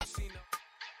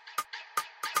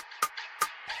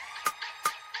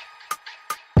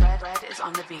is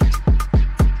on the beat.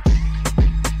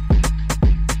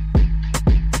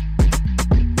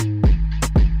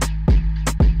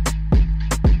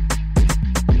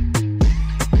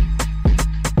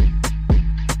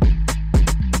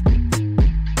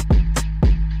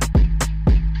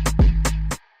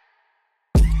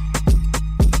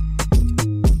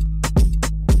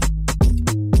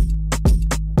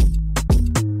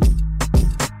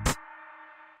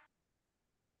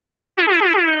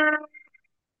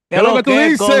 ¿Qué ¿Qué es lo lo que tú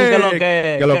que con qué lo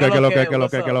dices? ¿Qué que lo qué es que, qué lo lo que, que qué lo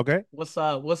what's que, qué lo up? que? What's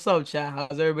up? What's up, chat?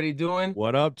 How's everybody doing?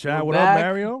 What up, We're chat? What up, back.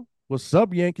 Mario? What's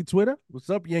up, Yankee Twitter? What's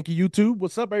up, Yankee YouTube?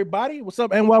 What's up, everybody? What's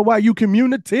up, NYYU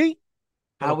community?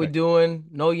 ¿Qué How lo we que? doing?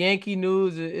 No Yankee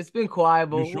news. It's been quiet,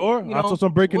 You but sure? you I saw know,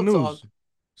 some breaking we'll talk. news.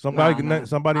 Nah, nah.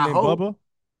 Somebody I named hope. Bubba.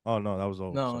 Oh no, that was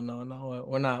old. No, Sorry. no, no.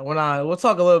 We're not. We're not. We'll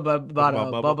talk a little bit Talk about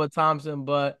about Bubba. Bubba Thompson,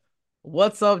 but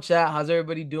what's up, chat? How's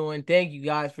everybody doing? Thank you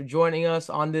guys for joining us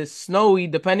on this snowy,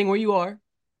 depending where you are,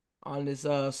 on this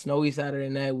snowy Saturday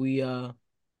night.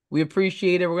 We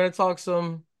appreciate it. We're gonna talk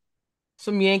some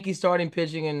Yankees starting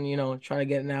pitching and try to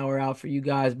get an hour out for you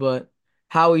guys. But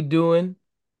how we doing?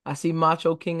 I see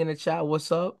Macho King in the chat.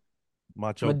 What's up?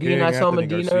 Macho Medina, I King, saw Anthony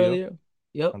Medina Garcia. earlier.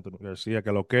 Yep. Anthony Garcia,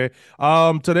 que lo que.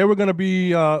 Today we're gonna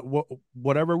be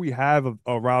whatever we have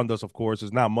around us. Of course,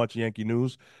 is not much Yankee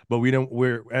news, but we don't.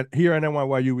 We're here at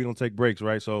NYYU. We don't take breaks,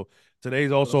 right? So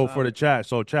today's Ya lo also for the sabe. chat.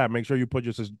 So chat, make sure you put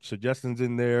your suggestions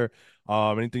in there.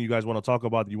 Anything you guys want to talk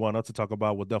about that you want us to talk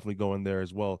about, we'll definitely go in there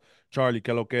as well. Charlie,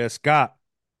 que lo que. Scott,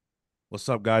 what's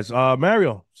up, guys?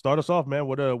 Mario, start us off, man.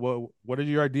 What is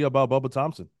your idea about Bubba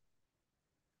Thompson?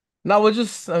 No, I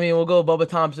mean, we'll go Bubba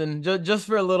Thompson just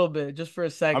for a little bit, just for a I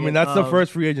mean, second. that's the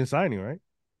first free agent signing, right?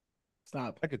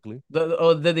 Stop. Technically,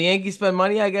 Did the Yankees spend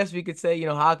money? I guess we could say,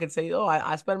 how I could say, oh,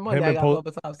 I spent money. him I and got Po,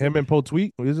 Bubba Thompson. him and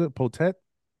Potweet. What is it? Potet?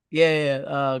 Yeah,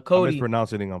 yeah. I'm Cody.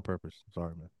 mispronouncing it on purpose.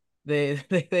 Sorry, man.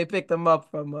 They picked him up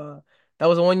from that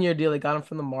was a 1 year deal. They got him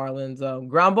from the Marlins.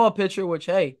 Ground ball pitcher, which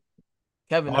hey,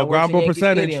 Kevin, Oh, that works ground at ball Yankee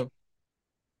percentage. Stadium.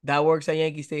 That works at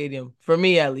Yankee Stadium. For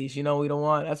me, at least. We don't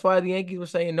want. That's why the Yankees were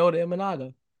saying no to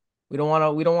Imanaga. We don't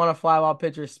want to fly ball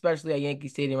pitcher, especially at Yankee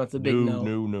Stadium. That's a big No,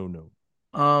 no. no, no,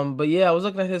 no. But yeah, I was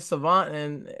looking at his savant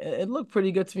and it looked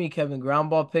pretty good to me, Kevin. Ground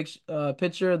ball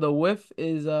pitcher. The whiff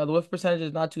percentage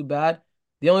is not too bad.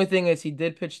 The only thing is he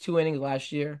did pitch 2 innings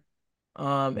last year, in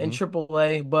Hmm.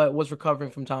 AAA, but was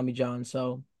recovering from Tommy John.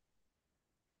 So,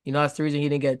 that's the reason he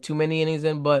didn't get too many innings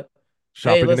in. But hey,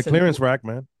 Shopping in the listen, clearance rack,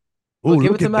 man. but Ooh,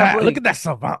 give it look to at Matt that. Look at Blake. that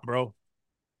savant, bro.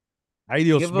 Ay,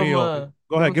 Dios Give him mío. uh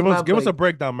Go give ahead. him to Matt Give us a Blake.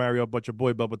 breakdown, Mario, about your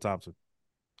boy Bubba Thompson.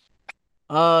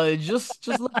 Just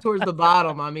look towards the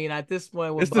bottom. I mean, at this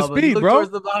point with It's the Bubba, you speed, look towards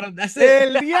bro. the bottom. That's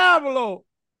it. El Diablo.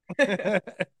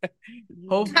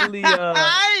 Hopefully,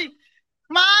 Ay,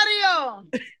 Mario!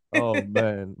 Oh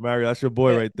man, Mario, that's your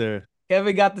boy Ke- right there.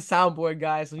 Kevin got the soundboard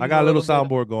guy, so I he's a got a little little bit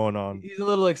soundboard going on. he's a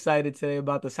little excited today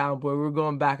about the soundboard. We're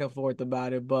going back and forth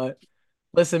about it, but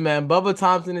listen, man, Bubba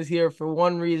Thompson is here for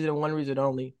one reason and one reason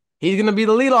only. He's gonna be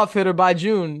the leadoff hitter by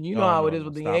June. You know No, how it no, is no.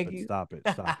 with the Stop it. Yankees. Stop it.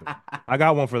 Stop it. I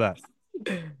got one for that.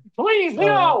 Please, uh,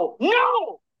 no!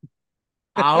 No!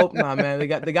 I hope not, man.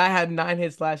 The guy had 9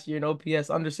 hits last year, and OPS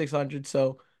under 600.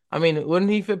 So, I mean, wouldn't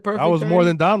he fit That perfect was more already?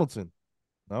 than Donaldson.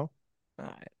 No? All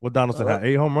right. What Donaldson Well, had?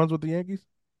 8 home runs with the Yankees?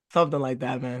 something like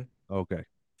that, man. Okay.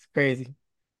 It's crazy,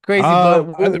 crazy.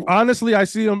 But Honestly, I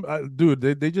see him, dude.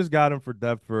 They just got him for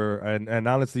depth for, and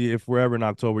honestly, if we're ever in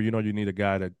October, you need a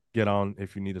guy to get on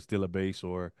if you need to steal a base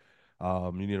or,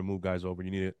 you need to move guys over.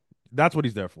 You need it. That's what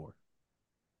he's there for.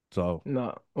 So,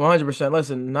 no, 100%.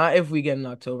 Listen, not if we get in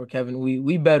October, Kevin.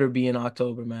 We better be in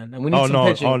October, man. And we need oh some no, oh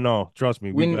pitching. no, trust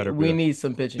me, we better We be. need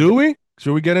some pitching. Do we?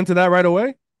 Should we get into that right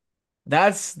away?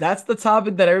 That's the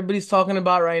topic that everybody's talking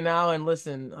about right now. And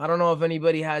listen, I don't know if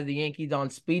anybody has the Yankees on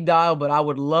speed dial, but I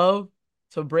would love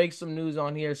to break some news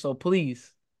on here. So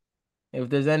please, if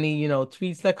there's any,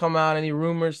 tweets that come out, any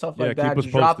rumors, stuff Yeah, like keep that, us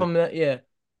just drop posted. them. Yeah,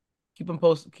 keep us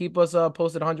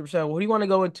posted 100%. What do you want to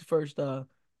go into first?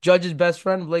 Judge's best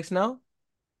friend, Blake Snell.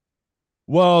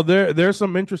 Well, there's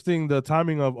some interesting the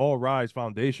timing of All Rise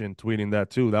Foundation tweeting that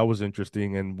too. That was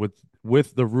interesting, and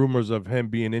with the rumors of him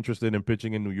being interested in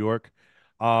pitching in New York.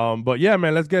 But yeah,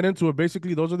 man, let's get into it.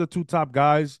 Basically, those are the two top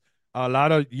guys. A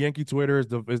lot of Yankee Twitter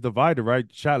is divided, right?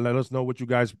 Chat, let us know what you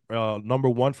guys number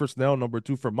one for Snell, number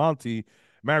two for Monty.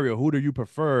 Mario, who do you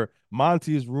prefer?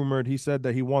 Monty is rumored. He said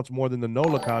that he wants more than the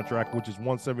Nola contract, which is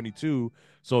 172.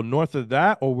 So north of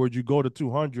that, or would you go to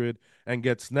 200 and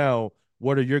get Snell?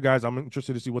 What are your guys? I'm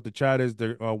interested to see what the chat is.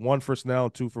 There, one for Snell,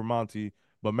 two for Monty.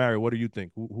 But Mario, what do you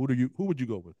think? Who would you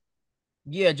go with?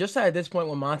 Yeah, just at this point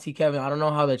with Monty Kevin, I don't know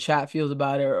how the chat feels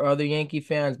about it or other Yankee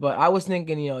fans, but I was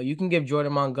thinking, you can give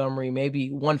Jordan Montgomery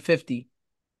maybe 150.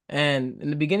 And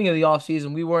in the beginning of the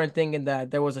offseason, we weren't thinking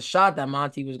that there was a shot that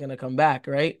Monty was going to come back,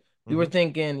 right? We were Hmm.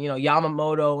 thinking,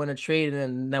 Yamamoto in a trade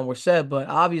and then we're set. But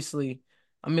obviously,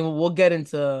 I mean, we'll get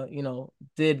into,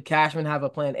 did Cashman have a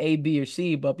plan A, B, or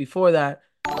C? But before that,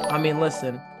 I mean,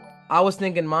 listen, I was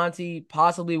thinking Monty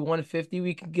possibly 150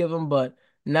 we could give him, but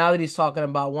now that he's talking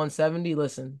about 170,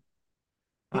 listen,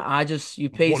 you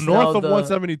pay North Snell of the,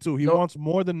 172. He no, wants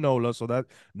more than Nola, so that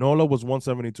Nola was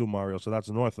 172, Mario. So that's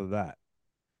north of that.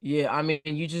 yeah, I mean,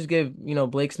 you just give,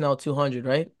 Blake Snell 200,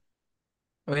 right?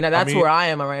 I mean, I that's mean, where I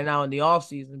am right now in the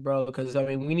offseason, bro, because I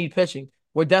mean, we need pitching.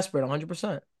 We're desperate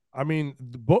 100%.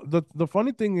 the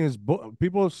funny thing is,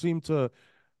 people seem to,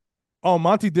 oh,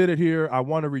 Monty did it here. I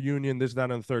want a reunion, this,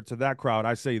 that, and the third. To that crowd,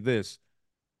 I say this: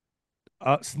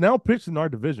 Snell pitched in our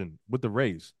division with the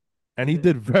Rays, and he Yeah.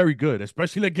 did very good,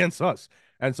 especially against us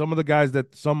and some of the guys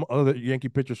that some other Yankee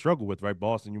pitchers struggle with, right?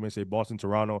 Boston, you may say Boston,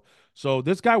 Toronto. So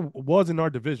this guy was in our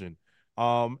division.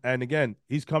 And again,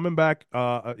 he's coming back.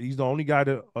 He's the only guy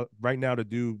to right now to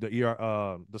do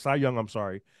the Cy Young. I'm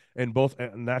sorry, in both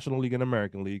National League and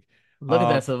American League. Look at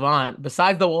Um, that Savant.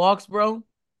 Besides the walks, bro,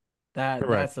 that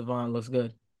Correct. Savant looks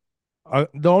good.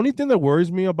 The only thing that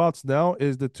worries me about Snell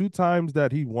is the two times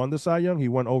that he won the Cy Young, he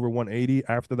went over 180.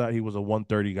 After that, he was a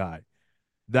 130 guy.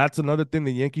 That's another thing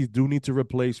the Yankees do need to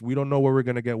replace. We don't know what we're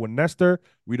going to get with Nestor.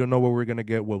 We don't know what we're going to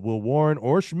get with Will Warren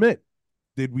or Schmidt.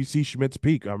 Did we see Schmidt's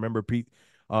peak? I remember Pete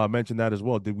mentioned that as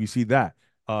well. Did we see that?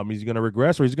 Is he going to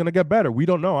regress or he's going to get better? We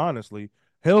don't know, honestly.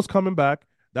 Hill's coming back.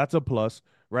 That's a plus,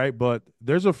 right? But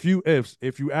there's a few ifs.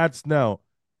 If you add Snell,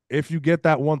 if you get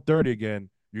that 130 again,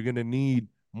 you're going to need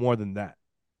more than that.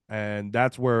 And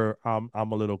that's where I'm a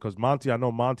little, because Monty, I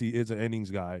know Monty is an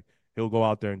innings guy. He'll go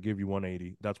out there and give you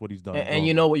 180. That's what he's done And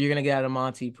you know normally. what you're gonna get out of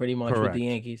Monty pretty much with the Correct.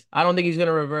 Yankees. I don't think he's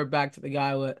gonna revert back to the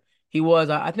guy what he was.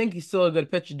 I think he's still a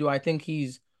good pitcher. Do I think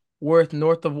he's worth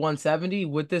north of 170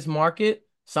 with this market?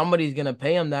 Somebody's gonna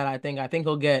pay him that. I think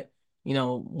he'll get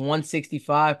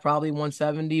 165, probably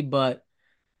 170. But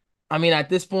I mean, at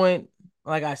this point,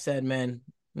 like I said, man,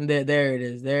 there it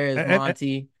is. There is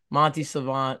And, Monty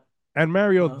Savant. And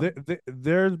Mario, Uh,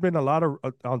 there's been a lot of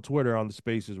on Twitter on the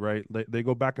spaces, right? They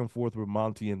go back and forth with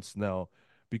Monty and Snell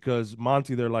because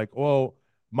Monty, they're like, oh,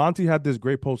 Monty had this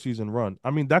great postseason run.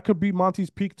 I mean, that could be Monty's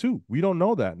peak too. We don't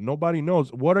know that. Nobody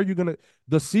knows. What are you gonna?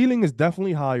 The ceiling is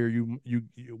definitely higher. You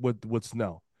with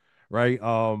Snell, right?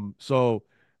 So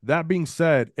that being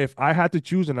said, if I had to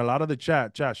choose, and a lot of the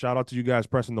chat, shout out to you guys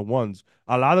pressing the ones.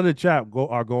 A lot of the chat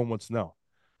are going with Snell.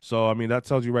 So I mean that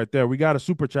tells you right there. We got a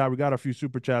super chat. We got a few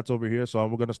super chats over here. So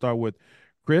we're gonna start with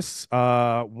Chris.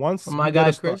 Once from we my get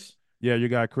a guy start, Chris. yeah, you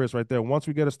got Chris right there. Once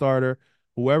we get a starter,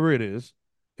 whoever it is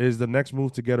the next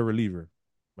move to get a reliever.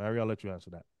 Mary, I'll let you answer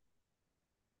that.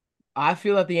 I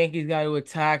feel that the Yankees got to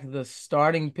attack the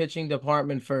starting pitching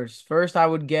department first. First, I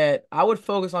would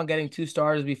focus on getting two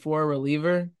starters before a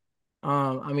reliever.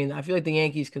 I mean, I feel like the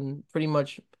Yankees can pretty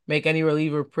much make any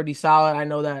reliever pretty solid. I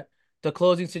know that the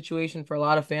closing situation for a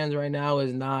lot of fans right now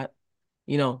is not,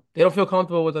 they don't feel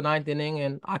comfortable with the ninth inning,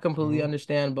 and I completely Mm-hmm.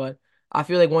 understand. But I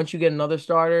feel like once you get another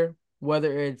starter,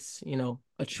 whether it's,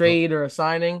 a trade or a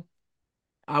signing,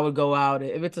 I would go out.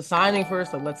 If it's a signing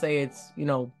first, like let's say it's,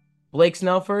 Blake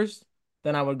Snell first,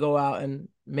 then I would go out and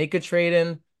make a trade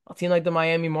in a team like the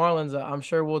Miami Marlins. I'm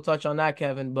sure we'll touch on that,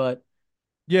 Kevin, but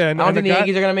Yeah, I don't and the think the guy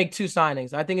Yankees are going to make two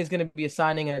signings. I think it's going to be a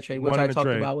signing and a trade, which one I in a talked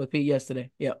trade, about with Pete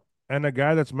yesterday. Yep. and the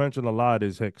guy that's mentioned a lot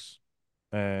is Hicks.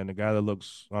 And the guy that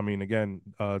looks, I mean, again,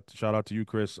 shout out to you,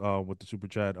 Chris, with the super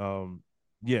chat.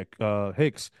 Yeah,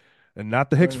 Hicks, and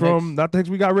Jordan Hicks. not the Hicks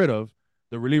we got rid of,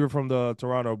 the reliever from the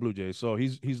Toronto Blue Jays. So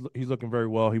he's looking very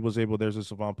well. He was able. There's a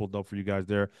savant pulled up for you guys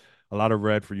there. A lot of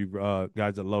red for you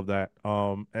guys that love that.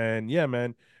 And yeah,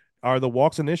 man, are the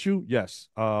walks an issue? Yes.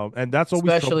 And that's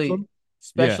always especially troublesome.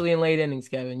 Yeah, especially in late innings,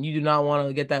 Kevin. You do not want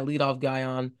to get that leadoff guy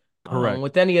on correct.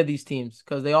 with any of these teams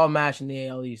because they all mash in the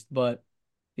AL East, but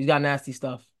he's got nasty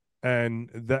stuff. And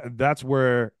that's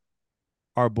where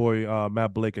our boy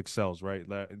Matt Blake excels, right?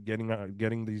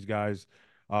 Getting these guys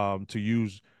to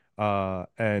use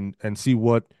and see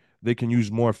what they can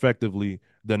use more effectively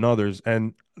than others.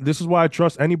 And this is why I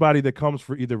trust anybody that comes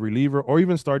for either reliever or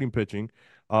even starting pitching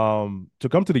to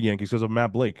come to the Yankees because of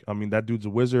Matt Blake. I mean, that dude's a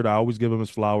wizard. I always give him his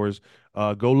flowers.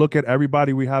 Go look at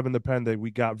everybody we have in the pen that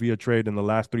we got via trade in the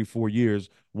last 3 4 years,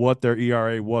 what their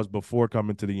ERA was before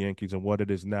coming to the Yankees and what it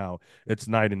is now. It's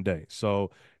night and day. So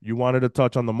you wanted to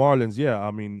touch on the Marlins. Yeah, I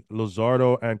mean,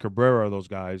 Luzardo and Cabrera are those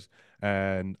guys.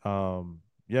 And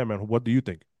yeah, man, what do you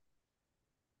think?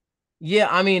 Yeah,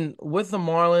 I mean, with the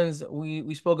Marlins,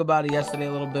 we spoke about it yesterday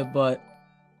a little bit, but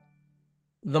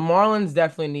the Marlins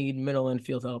definitely need middle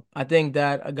infield help. I think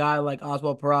that a guy like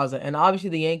Oswald Peraza, and obviously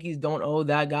the Yankees don't owe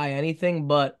that guy anything,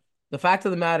 but the fact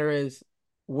of the matter is,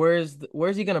 where's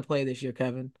he gonna play this year,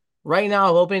 Kevin? Right now,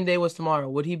 if opening day was tomorrow,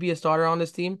 would he be a starter on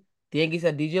this team? The Yankees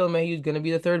had DJ LeMahieu is gonna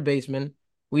be the third baseman.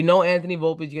 We know Anthony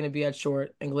Volpe is gonna be at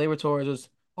short, and Gleyber Torres was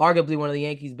arguably one of the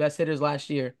Yankees' best hitters last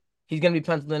year. He's gonna be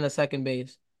penciled in at second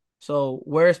base. So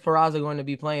where's Peraza going to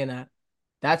be playing at?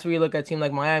 That's where you look at a team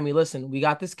like Miami. Listen, we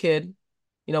got this kid.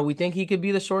 We think he could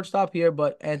be the shortstop here,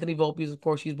 but Anthony Volpe, of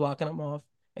course, he's blocking him off.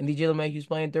 And DJ LeMahieu's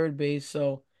playing third base.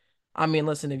 So, I mean,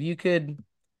 listen, if you could,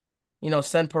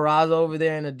 send Peraza over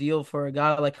there in a deal for a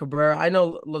guy like Cabrera, I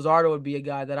know Lazardo would be a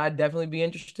guy that I'd definitely be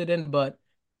interested in, but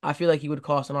I feel like he would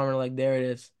cost an arm and like there it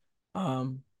is.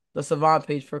 Um, the savant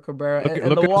page for Cabrera and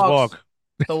Look the at his walks. walk.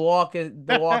 The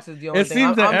walks is the only It thing.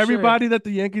 seems that I'm sure. everybody that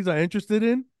the Yankees are interested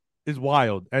in is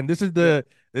wild, and this is Yep.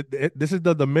 this is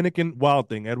the Dominican wild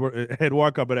thing.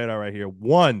 Edward Cabrera right here.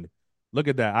 One, look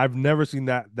at that. I've never seen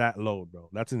that low, bro.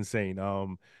 That's insane.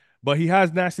 But he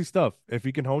has nasty stuff. If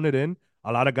he can hone it in,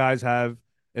 a lot of guys have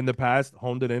in the past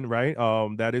honed it in, right?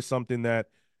 That is something that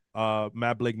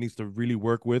Matt Blake needs to really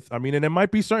work with. I mean, and it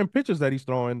might be certain pitches that he's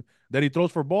throwing that he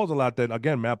throws for balls a lot. That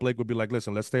again, Matt Blake would be like,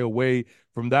 listen, let's stay away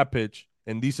from that pitch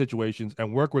in these situations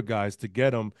and work with guys to get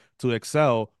them to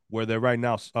excel where they're right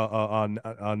now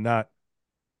not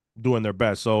doing their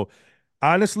best. So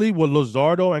honestly, with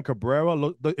Luzardo and Cabrera,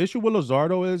 the issue with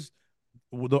Luzardo is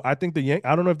I think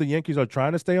I don't know if the Yankees are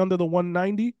trying to stay under the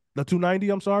 190, the 290,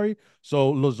 I'm sorry.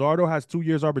 So Luzardo has 2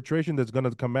 years arbitration that's going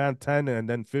to command 10 and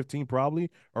then 15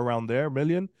 probably around there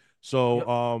million. So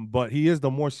Yep. but he is the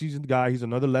more seasoned guy. He's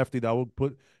another lefty that will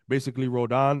put basically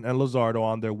Rodon and Luzardo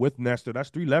on there with Nestor. That's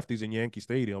three lefties in Yankee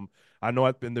Stadium. I know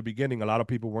in the beginning a lot of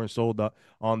people weren't sold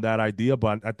on that idea,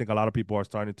 but I think a lot of people are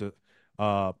starting to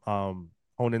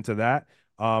hone into that.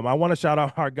 I want to shout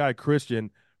out our guy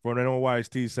Christian for an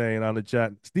NYST saying on the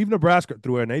chat, Steve Nebraska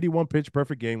threw an 81 pitch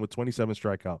perfect game with 27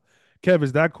 strikeout. Kev,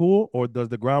 is that cool, or does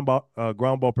the ground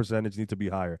ball percentage need to be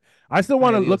higher? I still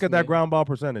want to Highly look at that estimated. ground ball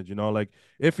percentage. Like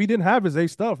if he didn't have his A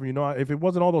stuff, if it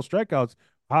wasn't all those strikeouts,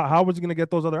 how was he going to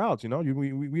get those other outs?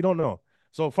 We don't know.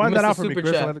 So We find that missed a out for me, super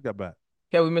Chris, and chat. let it get back.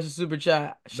 Okay, we missed a super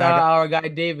chat. Now Shout I got out our guy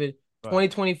David. right.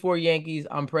 2024 Yankees,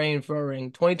 I'm praying for a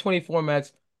ring. 2024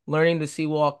 Mets, learning the sea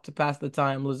walk to pass the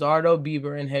time. Luzardo,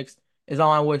 Bieber, and Hicks is on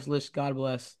my wish list. God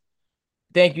bless.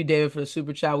 Thank you, David, for the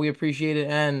super chat. We appreciate it.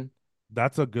 And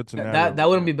That's a good that scenario that, that right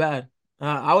wouldn't be there. bad.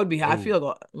 I would be. I Oh, feel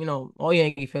like all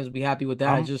Yankee fans would be happy with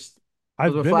that. I'm Just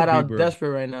because I've we're been a flat out Bieber.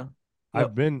 desperate right now. I've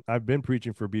Yep. been I've been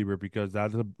preaching for Bieber because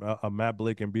that's a Matt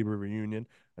Blake and Bieber reunion.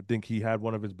 I think he had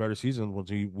one of his better seasons when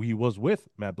he was with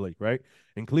Matt Blake, right,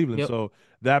 in Cleveland. Yep. So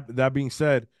that being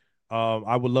said,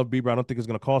 I would love Bieber. I don't think it's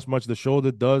going to cost much. The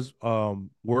shoulder does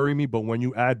worry me, but when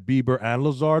you add Bieber and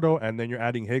Lazardo, and then you're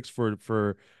adding Hicks for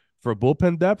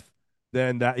bullpen depth,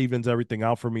 then that evens everything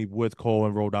out for me with Cole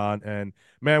and Rodon. And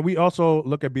man, we also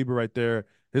look at Bieber right there,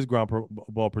 his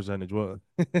ball percentage. Well,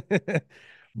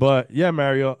 but yeah,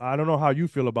 Mario, I don't know how you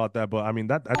feel about that, but I mean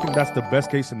that I think that's the best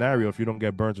case scenario if you don't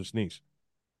get Burns or Sneaks.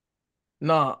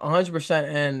 No, 100%.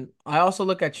 And I also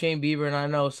look at Shane Bieber, and I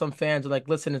know some fans are like,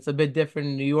 listen, it's a bit different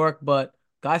in New York, but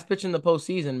guys pitching the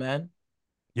postseason, man.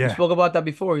 We Yeah. spoke about that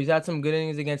before. He's had some good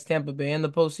innings against Tampa Bay in the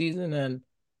postseason. And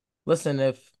listen,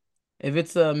 if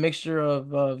it's a mixture of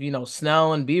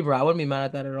Snell and Bieber, I wouldn't be mad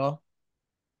at that at all.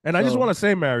 And I just want So to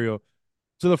say, Mario,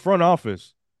 to the front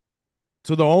office,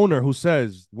 to the owner who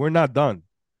says we're not done.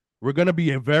 We're gonna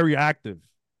be very active.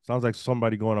 Sounds like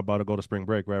somebody going about to go to spring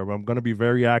break, right? I'm gonna be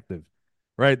very active.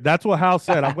 Right? That's what Hal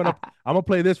said. I'm gonna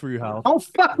play this for you, Hal. Don't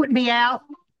fuck with me, Al.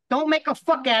 Don't make a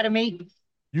fuck out of me.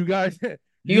 You guys you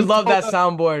you love told that us,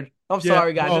 soundboard. I'm yeah,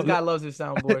 sorry, guys. This bro. guy loves his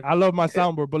soundboard. I love my It-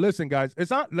 soundboard, but listen, guys,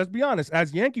 it's not. Let's be honest.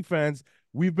 As Yankee fans,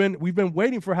 we've been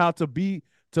waiting for Hal to be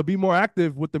more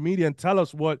active with the media and tell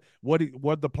us what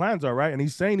the plans are, right? And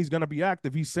he's saying he's going to be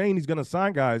active. He's saying he's going to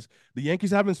sign guys. The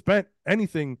Yankees haven't spent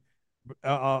anything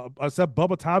except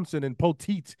Bubba Thompson and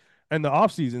Poteet in the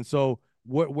offseason. So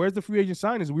where's the free agent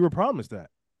signings? We were promised that.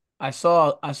 I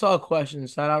saw a question.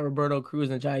 Shout out Roberto Cruz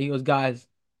in the chat. He goes, guys,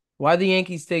 why the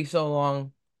Yankees take so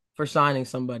long for signing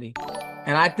somebody?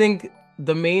 And I think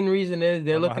the main reason is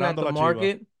they're looking at Amarrando the la chiva.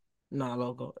 market. Nah,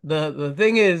 local. The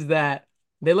thing is that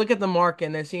they look at the market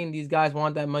and they're seeing these guys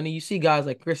want that money. You see guys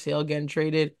like Chris Sale getting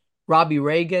traded, Robbie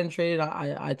Ray getting traded.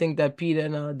 I think that Pete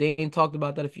and Dane talked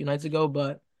about that a few nights ago.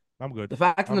 But I'm good. the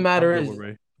fact of the I'm matter good with is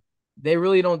Ray. they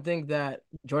really don't think that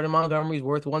Jordan Montgomery's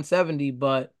worth 170.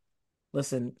 But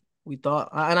listen. We thought,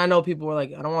 and I know people were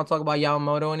like, I don't want to talk about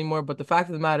Yamamoto anymore, but the fact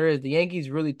of the matter is, the Yankees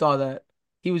really thought that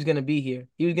he was going to be here.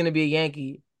 He was going to be a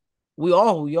Yankee. We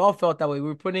all felt that way. We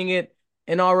were putting it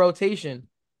in our rotation.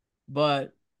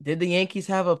 But did the Yankees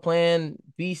have a plan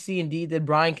B, C, and D? Did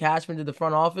Brian Cashman, did the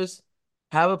front office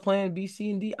have a plan B, C,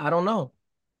 and D? I don't know.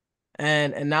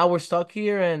 And now we're stuck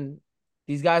here, and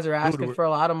these guys are Dude, asking for a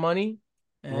lot of money,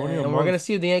 we're only a and we're gonna month.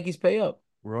 see if the Yankees pay up.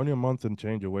 We're only a month and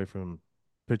change away from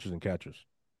pitchers and catchers.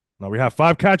 Now we have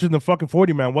 5 catchers in the fucking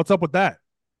 40 man. What's up with that?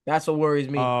 That's what worries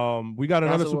me. We got That's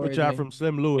another what super worries chat me. from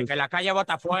Slim Lewis. Que la calle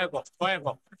bota fuego,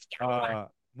 fuego.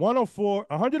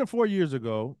 104 years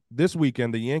ago, this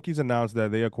weekend, the Yankees announced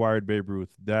that they acquired Babe Ruth.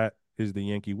 That is the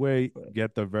Yankee way.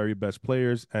 Get the very best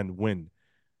players and win.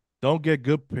 Don't get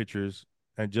good pitchers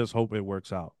and just hope it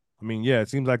works out. I mean, yeah, it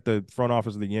seems like the front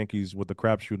office of the Yankees with the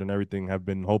crapshoot and everything have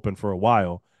been hoping for a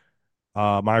while.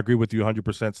 I agree with you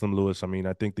 100%, Slim Lewis. I mean,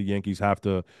 I think the Yankees have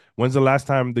to. When's the last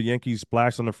time the Yankees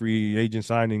splashed on a free agent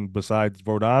signing besides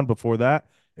Rodon? Before that,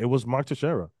 it was Mark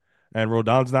Teixeira. And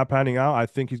Rodon's not panning out. I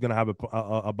think he's going to have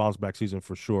a bounce back season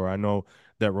for sure. I know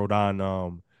that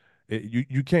Rodon,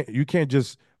 you can't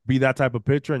just be that type of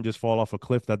pitcher and just fall off a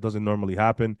cliff. That doesn't normally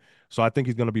happen. So I think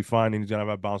he's going to be fine and he's going to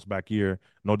have a bounce back year,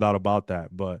 no doubt about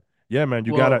that. But yeah, man,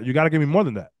 you gotta Well, you gotta give me more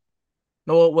than that.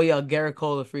 no, well, yeah, Garrett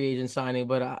Cole, the free agent signing,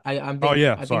 but Oh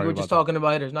yeah, I think sorry we're about just that. talking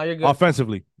about hitters. Now you're good.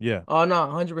 Offensively, yeah. Oh no,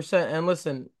 100%. And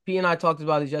listen, P and I talked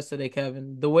about this yesterday,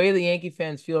 Kevin. The way the Yankee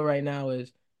fans feel right now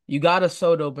is you got a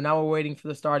Soto, but now we're waiting for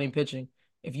the starting pitching.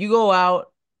 If you go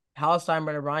out, Hal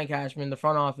Steinbrenner, Brian Cashman, the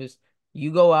front office,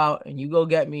 you go out and you go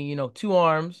get me, two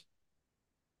arms.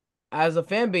 As a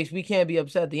fan base, we can't be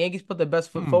upset. The Yankees put their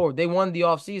best foot Hmm. forward. They won the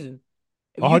offseason.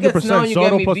 If you get Snell 100% and you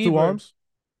get Soto me plus two Bieber, arms.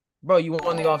 bro, you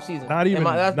won the offseason. Not And even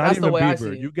not that's the even way I see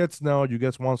Bieber. it. You get Snell, you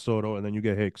get Juan Soto, and then you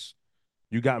get Hicks.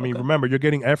 You got me. Okay. Remember, you're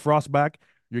getting F. Ross back.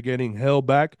 You're getting Hill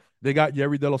back. They got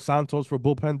Yerry De Los Santos for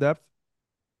bullpen depth.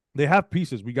 They have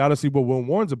pieces. We got to see what Will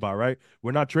Warren's about, right?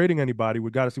 We're not trading anybody.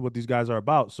 We got to see what these guys are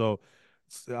about. So,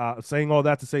 saying all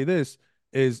that to say this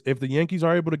is if the Yankees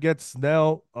are able to get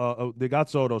Snell, they got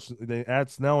Soto, they add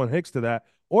Snell and Hicks to that,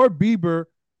 or Bieber.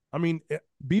 I mean,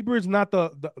 Bieber is not the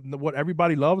what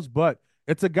everybody loves, but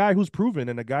it's a guy who's proven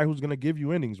and a guy who's going to give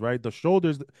you innings, right? The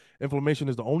shoulders inflammation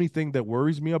is the only thing that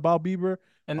worries me about Bieber.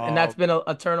 And Uh, that's been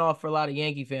a turn off for a lot of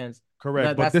Yankee fans. correct,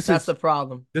 That but that's that's the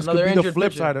problem. this could Another be the injured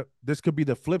flip pitcher. side of this could be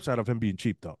the flip side of him being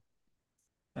cheap, though.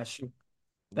 That's true.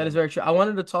 That Yeah. is very true. I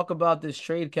wanted to talk about this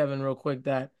trade, Kevin, real quick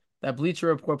that Bleacher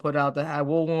Report put out that had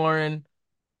Will Warren,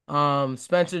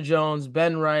 Spencer Jones,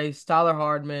 Ben Rice, Tyler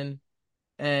Hardman,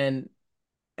 and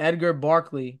Edgar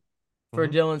Barkley for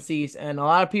Mhm. Dylan Cease. And a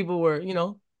lot of people were,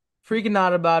 freaking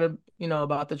out about it,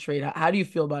 about the trade. How do you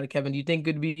feel about it, Kevin? Do you think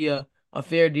it could be a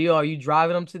fair deal? Are you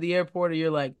driving them to the airport or you're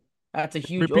like, that's a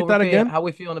huge Repeat that overpay? again. How are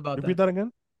we feeling about Repeat that? that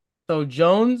again. So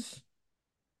Jones,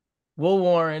 Will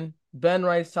Warren, Ben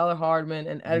Rice, Tyler Hardman,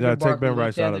 and Edgar Yeah, take Barkley, Ben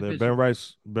Rice out of left-handed there.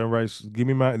 pitcher. Ben Rice,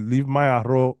 leave my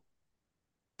arroz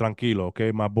tranquilo,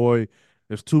 okay? My boy,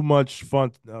 there's too much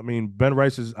fun. I mean, Ben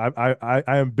Rice is, I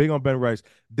am big on Ben Rice.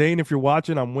 Dane, if you're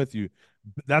watching, I'm with you.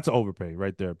 That's an overpay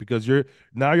right there because you're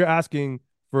asking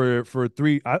for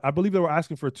three. I believe they were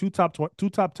asking for two top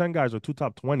 10 guys or two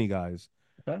top 20 guys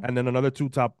Okay. and then another two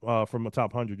top from a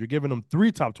top 100. You're giving them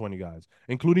three top 20 guys,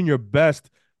 including your best.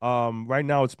 Right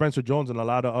now it's Spencer Jones and a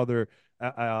lot of other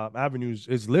avenues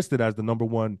is listed as the number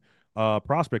one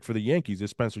prospect for the Yankees is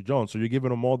Spencer Jones. So you're giving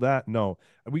them all that? No.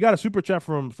 We got a super chat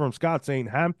from Scott saying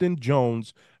Hampton,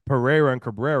 Jones, Pereira, and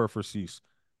Cabrera for Cease.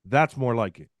 That's more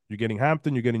like it. You're getting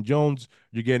Hampton, you're getting Jones,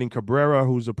 you're getting Cabrera,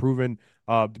 who's a proven.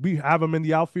 We have him in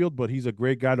the outfield, but he's a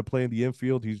great guy to play in the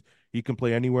infield. He can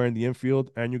play anywhere in the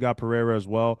infield, and you got Pereira as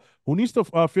well, who needs to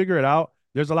figure it out.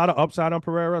 There's a lot of upside on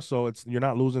Pereira, so it's you're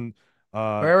not losing.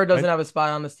 Pereira And doesn't have a spot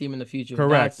on this team in the future.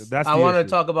 correct, that's I the want to issue.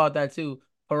 talk about that too.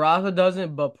 Peraza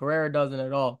doesn't, but Pereira doesn't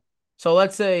at all. So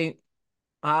let's say,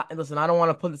 listen, I don't want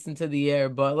to put this into the air,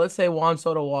 but let's say Juan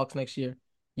Soto walks next year.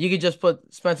 You could just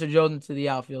put Spencer Jones into the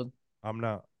outfield. I'm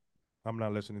not. I'm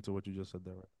not listening to what you just said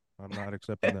there. I'm not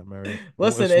accepting that, Mario.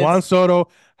 Listen, Juan it's Soto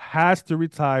has to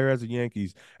retire as a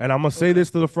Yankees, and I'm gonna say okay. this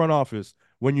to the front office: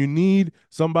 when you need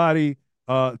somebody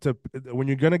to when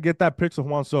you're gonna get that pitch of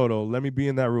Juan Soto, let me be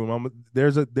in that room.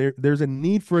 There's a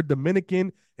need for a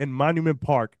Dominican in Monument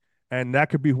Park, and that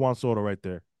could be Juan Soto right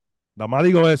there. Dama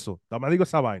digo eso. Dama digo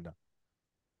esa vaina.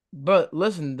 But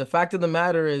listen, the fact of the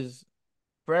matter is,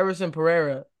 for Everson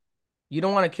Pereira, you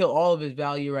don't want to kill all of his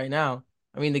value right now.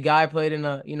 I mean, the guy played in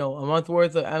a month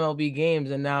worth of MLB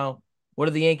games, and now what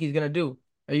are the Yankees gonna do?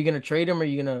 Are you gonna trade him? Or are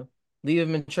you gonna leave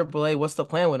him in AAA? What's the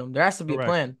plan with him? There has to be a Correct.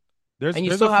 plan. And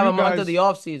you there's a still have few a month of the guys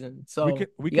off season, so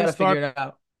we you can got to figure start it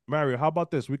out. Mario. How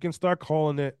about this? We can start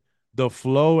calling it the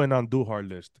Flow and Andujar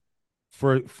list.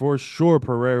 For sure,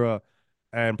 Pereira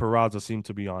and Peraza seem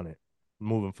to be on it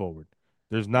moving forward.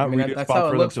 There's I not mean, really a that's spot how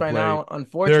it for them looks to right play. now.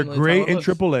 They're Unfortunately, it's how great it in looks.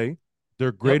 AAA.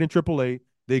 They're great Yep. in AAA.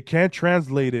 They can't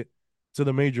translate it to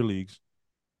the major leagues,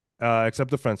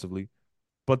 except defensively,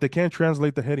 but they can't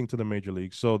translate the hitting to the major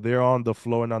leagues. So they're on the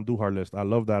Flo and Andujar list. I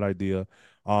love that idea.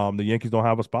 The Yankees don't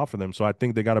have a spot for them, so I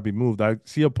think they got to be moved. I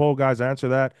see a poll, guys, answer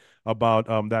that about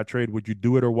that trade. Would you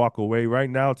do it or walk away? Right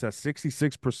now, it's at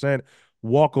 66%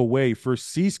 walk away. For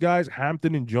Cease, guys,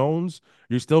 Hampton and Jones,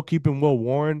 you're still keeping Will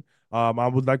Warren. I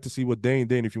would like to see what Dane,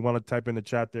 if you want to type in the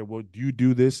chat there, would you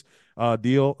do this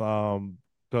deal?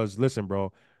 Because listen,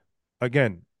 bro,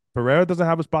 again, Pereira doesn't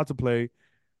have a spot to play.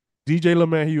 DJ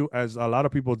LeMahieu, as a lot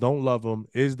of people don't love him,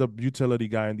 is the utility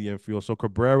guy in the infield. So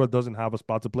Cabrera doesn't have a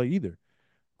spot to play either.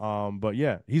 But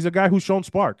yeah, he's a guy who's shown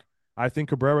spark. I think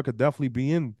Cabrera could definitely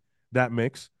be in that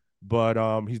mix, but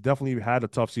he's definitely had a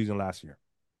tough season last year.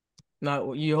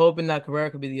 Now you're hoping that Carrera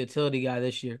could be the utility guy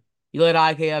this year. You let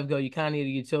IKF go, you kind of need a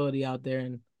utility out there,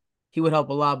 and he would help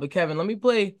a lot. But Kevin, let me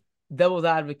play devil's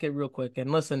advocate real quick.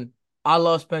 And listen, I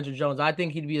love Spencer Jones. I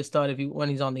think he'd be a stud if he when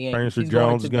he's on the Yankees. Spencer He's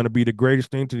going Jones is to going to be. be the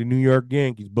greatest thing to the New York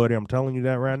Yankees, buddy. I'm telling you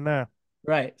that right now.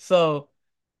 Right. So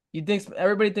you think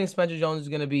everybody thinks Spencer Jones is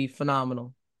going to be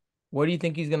phenomenal. Where do you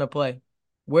think he's going to play?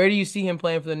 Where do you see him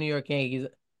playing for the New York Yankees?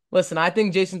 Listen, I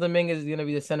think Jason Dominguez is going to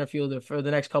be the center fielder for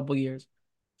the next couple years.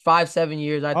 5, 7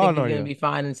 years, I Oh think no, he's going to yeah. be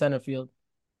fine in center field.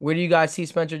 Where do you guys see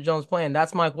Spencer Jones playing?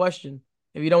 That's my question.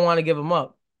 If you don't want to give him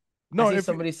up, I No, see if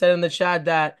somebody said in the chat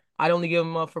that I'd only give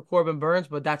him up for Corbin Burns,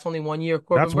 but that's only 1 year of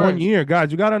That's Corbin one Burns. year,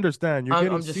 guys. You got to understand. You're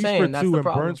getting I'm just Cease for saying that's two the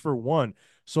and Burns problem. for one.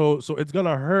 So it's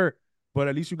gonna hurt, but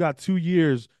at least you got 2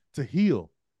 years to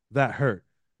heal that hurt.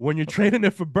 When you're Okay. trading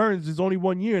it for Burns, it's only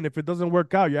 1 year, and if it doesn't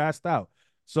work out, you're asked out.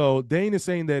 So Dane is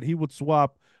saying that he would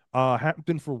swap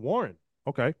Hampton for Warren.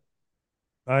 Okay,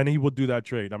 and he would do that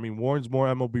trade. I mean, Warren's more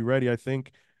MLB ready. I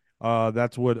think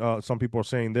that's what some people are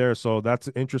saying there. So that's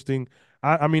interesting.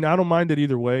 I mean, I don't mind it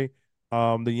either way.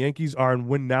 The Yankees are in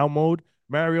win now mode,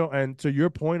 Mario. And to your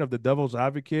point of the devil's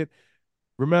advocate,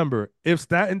 remember, if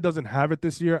Stanton doesn't have it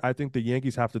this year, I think the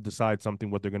Yankees have to decide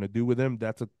something what they're going to do with him.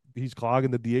 He's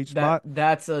clogging the DH spot.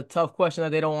 That's a tough question that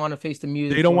they don't want to face the They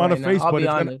music don't for want to right now. face, I'll be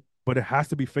honest. but it has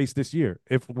to be faced this year.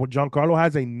 If Giancarlo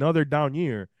has another down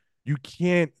year, you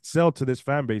can't sell to this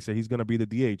fan base that he's going to be the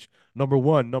DH. Number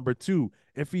one, number two,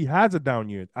 if he has a down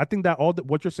year, I think that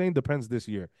what you're saying depends this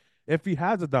year. If he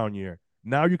has a down year,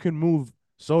 now you can move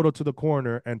Soto to the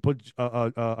corner and put,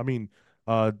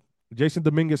 uh, Jason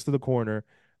Dominguez to the corner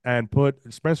and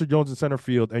put Spencer Jones in center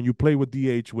field, and you play with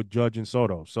DH with Judge and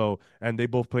Soto. So, and they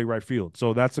both play right field.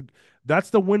 So that's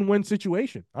the win-win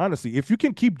situation. Honestly, if you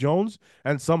can keep Jones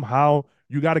and somehow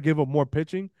you got to give up more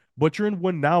pitching, but you're in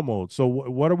win now mode. So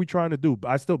what are we trying to do?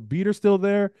 Beater's still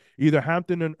there. Either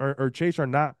Hampton or Chase are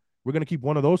not. We're gonna keep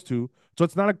one of those two. So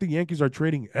it's not like the Yankees are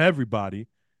trading everybody.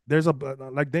 There's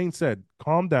like Dane said,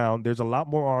 calm down. There's a lot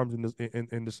more arms in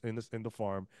the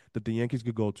farm that the Yankees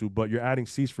could go to, but you're adding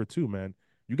Cease for two, man.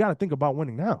 You got to think about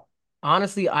winning now.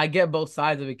 Honestly, I get both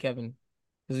sides of it, Kevin.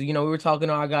 Because we were talking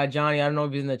to our guy Johnny. I don't know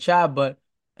if he's in the chat, but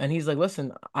and he's like,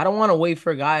 "Listen, I don't want to wait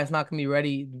for a guy that's not gonna be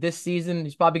ready this season.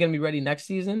 He's probably gonna be ready next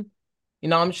season."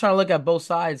 I'm just trying to look at both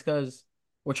sides because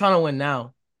we're trying to win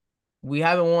now. We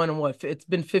haven't won in what? It's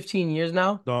been 15 years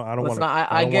now. No, I don't want Listen, to. I,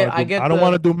 I I don't want get to I do. I get don't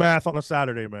want to the do math on a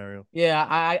Saturday, Mario. yeah,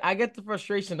 I get the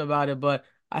frustration about it, but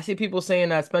I see people saying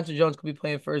that Spencer Jones could be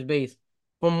playing first base.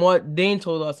 From what Dane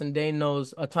told us, and Dane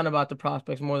knows a ton about the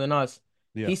prospects more than us,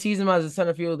 Yeah, he sees him as a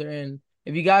center fielder. And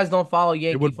if you guys don't follow it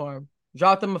Yankee would Farm,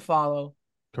 drop them a follow.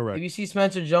 If correct. you see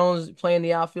Spencer Jones playing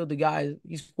the outfield, the guy,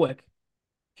 he's quick.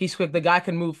 He's quick. The guy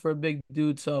can move for a big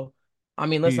dude. So, I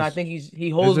mean, listen, I He's think he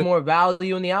is holds it more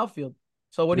value in the outfield.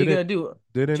 So what are you didn't gonna do?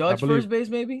 didn't I Judge believe first base,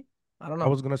 maybe? I don't I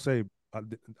know. was gonna say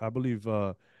I believe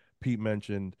Pete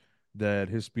mentioned that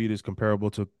his speed is comparable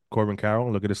to Corbin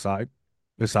Carroll. Look at his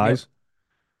Yep. size.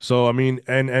 So I mean,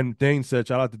 and Dane said,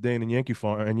 shout out to Dane Yankee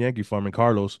Farm and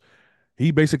Carlos.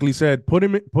 He basically said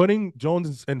putting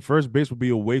Jones in first base would be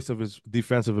a waste of his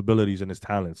defensive abilities and his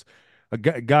talents.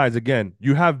 Guys, again,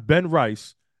 you have Ben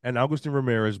Rice and Agustin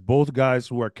Ramirez, both guys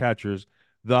who are catchers.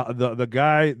 The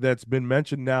guy that's been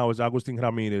mentioned now is Agustin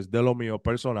Ramirez, de lo mío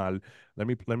personal. Let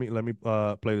me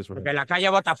play this for him. Porque la calle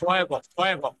bota fuego,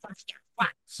 fuego.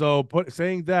 So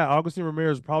saying that Agustin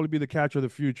Ramirez will probably be the catcher of the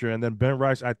future, and then Ben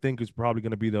Rice, I think, is probably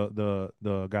going to be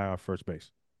the guy on first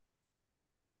base.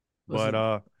 But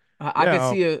Listen, I could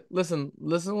yeah, see it. Listen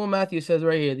to what Matthew says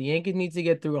right here. The Yankees need to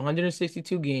get through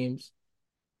 162 games.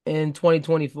 in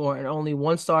 2024, and only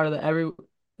one starter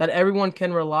that everyone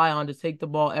can rely on to take the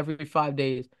ball every 5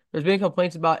 days. There's been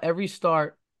complaints about every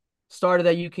starter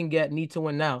that you can get need to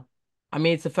win now. I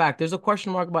mean, it's a fact. There's a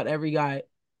question mark about every guy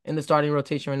in the starting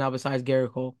rotation right now besides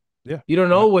Garrett Cole. Yeah, You don't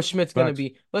know what Schmidt's gonna facts.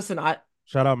 be. Listen, I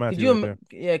Shout out could Matthew right you there.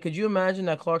 yeah, could you imagine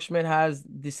that Clark Schmidt has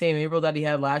the same April that he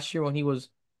had last year when he was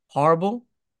horrible?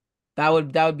 That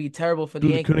would be terrible for the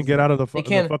Dude couldn't Yankees, get and out of they the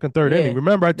can't. fucking third inning. Yeah,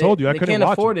 Remember, I told you I they couldn't can't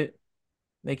watch it. afford it.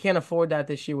 They can't afford that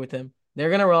this year with him. They're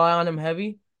gonna rely on him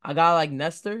heavy. A guy like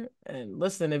Nestor, and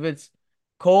listen, if it's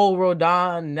Cole,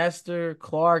 Rodon, Nestor,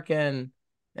 Clark, and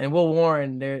Will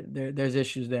Warren, there's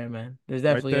issues there, man. There's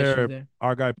Right definitely issues there, there.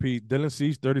 our guy Pete Dylan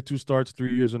Cease, 32 starts,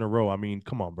 3 years in a row. I mean,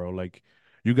 come on, bro. Like,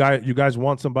 you guys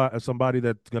want somebody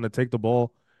that's gonna take the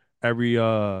ball every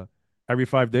uh every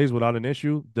 5 days without an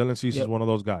issue. Dylan Cease is Yep. one of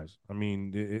those guys. I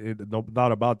mean, no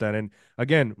doubt about that. And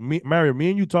again, Mario,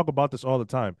 me and you talk about this all the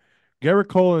time. Garrett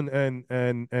Cole and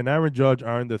Aaron Judge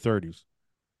are in their 30s.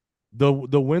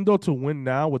 The window to win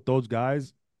now with those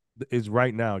guys is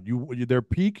right now. Their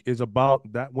peak is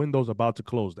about that window's about to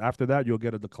close. After that, you'll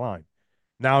get a decline.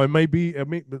 Now I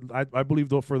believe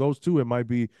though for those two it might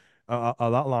be a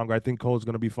lot longer. I think Cole's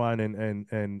going to be fine,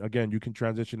 and again you can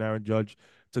transition Aaron Judge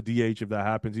to DH if that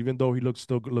happens. Even though he looks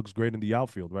great in the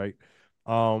outfield, right?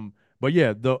 But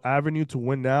yeah, the avenue to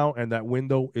win now and that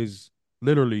window is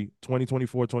literally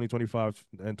 2024, 2025,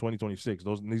 and 2026.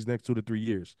 These next 2 to 3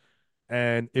 years.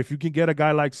 And if you can get a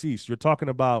guy like Cease, you're talking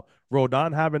about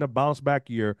Rodon having a bounce back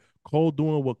year, Cole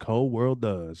doing what Cole World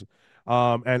does,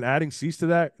 and adding Cease to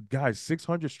that, guys,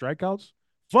 600 strikeouts.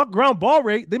 Fuck ground ball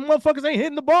rate. Them motherfuckers ain't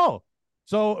hitting the ball.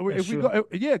 So That's if we true. go,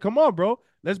 yeah, come on, bro.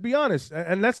 Let's be honest,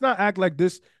 and let's not act like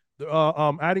this.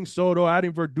 Adding Soto,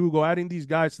 adding Verdugo, adding these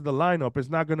guys to the lineup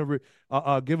is not going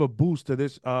to give a boost to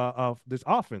this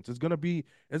offense. It's gonna be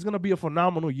a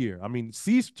phenomenal year. I mean,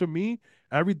 Cease to me,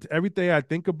 everything I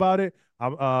think about it,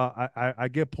 I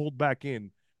get pulled back in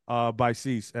by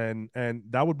Cease, and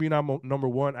that would be number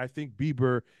one. I think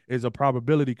Bieber is a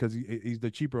probability because he's the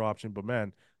cheaper option. But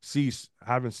man, Cease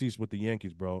having Cease with the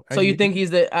Yankees, bro, So and you think he's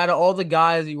the out of all the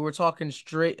guys you were talking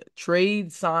straight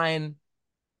trade sign,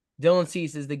 Dylan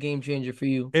Cease is the game changer for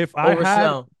you if I over had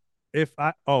Snell? if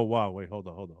I oh wow wait hold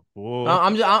on whoa.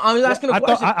 I'm just Well, asking a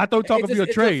question. I thought we were talking via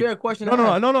It's a trade. fair question to No, no,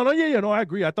 no, ask. no, no, no. Yeah, yeah, no. I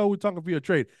agree. I thought we were talking via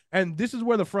trade, and this is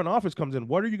where the front office comes in.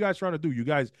 What are you guys trying to do? You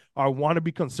guys are want to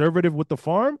be conservative with the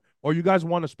farm, or you guys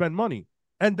want to spend money?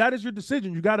 And that is your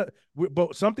decision. You gotta,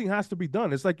 but something has to be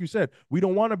done. It's like you said. We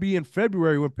don't want to be in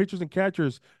February when pitchers and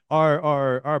catchers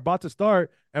are about to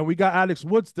start, and we got Alex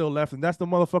Wood still left, and that's the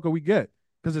motherfucker we get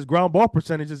because his ground ball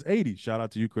percentage is 80. Shout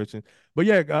out to you, Christian. But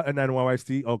yeah, an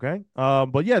NYC, okay.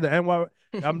 But yeah, the NY.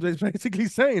 I'm just basically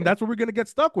saying that's what we're gonna get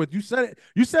stuck with. You said it.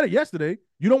 You said it yesterday.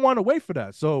 You don't want to wait for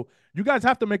that. So you guys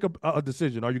have to make a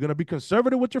decision. Are you gonna be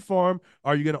conservative with your farm?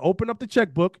 Are you gonna open up the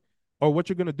checkbook, or what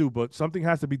you're gonna do? But something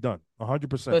has to be done.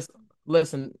 100%.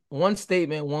 Listen. One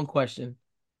statement, one question.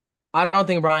 I don't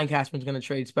think Brian Cashman's going to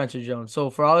trade Spencer Jones. So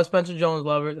for all the Spencer Jones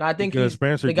lovers, and I think Because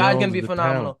Spencer the guy's going Jones to is be the talent.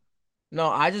 phenomenal. No,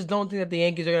 I just don't think that the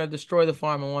Yankees are going to destroy the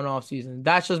farm in one offseason.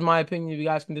 That's just my opinion. If you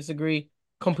guys can disagree,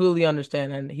 completely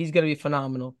understand. And he's going to be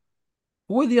phenomenal.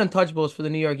 Who are the untouchables for the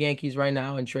New York Yankees right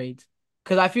now in trades?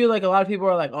 Because I feel like a lot of people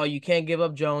are like, "Oh, you can't give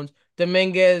up Jones,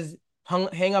 Dominguez.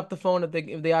 Hang up the phone if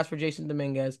they ask for Jason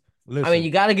Dominguez." I mean, Listen,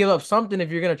 you got to give up something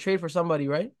if you're going to trade for somebody,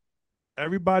 right?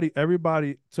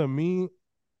 everybody. To me,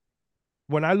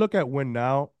 when I look at win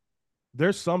now,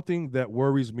 there's something that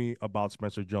worries me about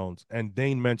Spencer Jones, and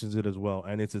Dane mentions it as well,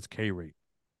 and it's his K rate.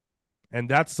 And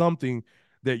that's something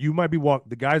that you might be walking.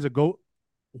 The guy's a goat.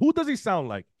 Who does he sound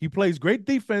like? He plays great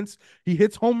defense. He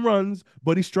hits home runs,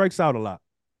 but he strikes out a lot.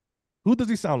 Who does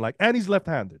he sound like? And he's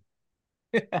left-handed.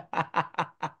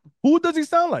 Who does he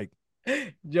sound like?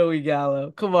 Joey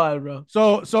Gallo. Come on, bro.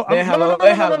 So I'm no no no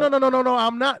Déjalo, no no no no déjalo. no no no no.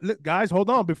 I'm not guys. Hold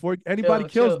on before anybody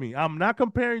Chill, kills chill. me. I'm not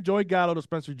comparing Joey Gallo to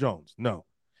Spencer Jones. No,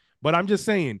 but I'm just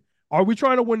saying. Are we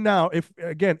trying to win now? If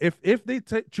again, if they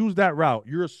choose that route,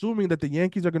 you're assuming that the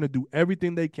Yankees are going to do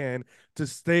everything they can to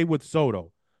stay with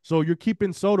Soto. So you're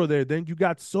keeping Soto there. Then you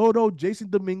got Soto, Jason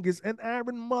Dominguez, and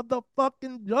Aaron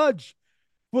motherfucking Judge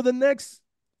for the next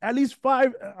at least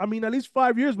five. I mean, at least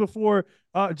 5 years before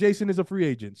Jason is a free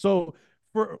agent. So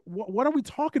for what are we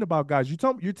talking about, guys?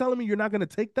 You're telling me you're not going to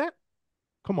take that?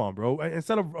 Come on, bro.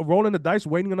 Instead of rolling the dice,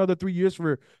 waiting another 3 years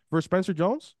for Spencer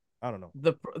Jones, I don't know.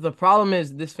 The problem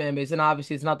is this fan base, and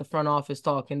obviously it's not the front office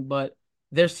talking, but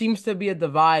there seems to be a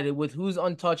divide with who's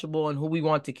untouchable and who we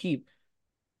want to keep.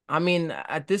 I mean,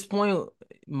 at this point,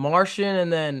 Martian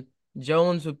and then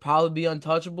Jones would probably be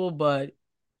untouchable, but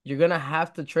you're gonna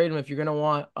have to trade him if you're gonna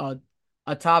want a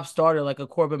a top starter like a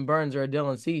Corbin Burns or a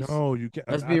Dylan Cease. No, you can't.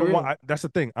 Let's I be don't want. real. That's the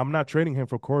thing. I'm not trading him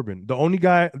for Corbin. The only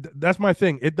guy. That's my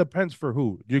thing. It depends for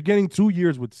who. You're getting 2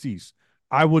 years with Cease.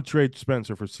 I would trade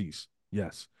Spencer for Cease.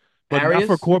 Yes, but not for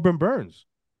Arias Corbin Burns.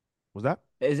 Was that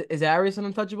is Arias an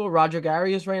untouchable? Roger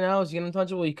Arias right now is he an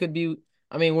untouchable? He could be.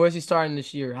 I mean, where's he starting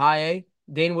this year? High A.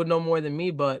 Dane would know more than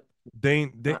me, but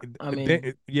Dane? I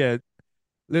mean, Yeah.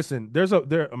 Listen,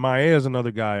 Maya is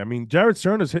another guy. I mean, Jared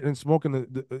Stern is hitting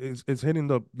smoking is hitting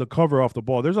the cover off the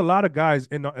ball. There's a lot of guys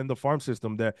in the farm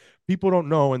system that people don't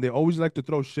know, and they always like to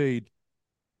throw shade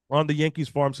on the Yankees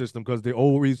farm system because they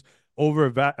always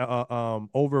overvalue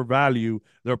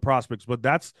their prospects. But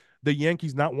that's the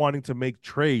Yankees not wanting to make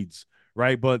trades,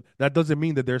 right? But that doesn't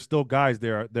mean that there's still guys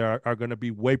there that are going to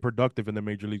be way productive in the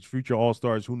major leagues, future all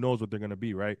stars. Who knows what they're going to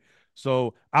be, right?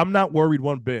 So I'm not worried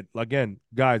one bit. Again,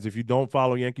 guys, if you don't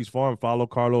follow Yankees farm, follow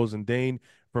Carlos and Dane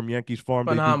from Yankees farm.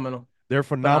 phenomenal, They're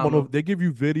phenomenal. phenomenal. They give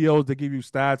you videos, they give you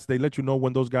stats, they let you know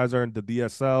when those guys are in the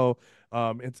DSL.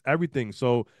 It's everything.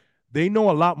 So they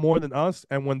know a lot more than us.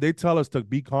 And when they tell us to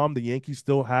be calm, the Yankees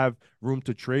still have room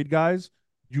to trade guys.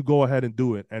 You go ahead and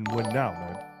do it and win now,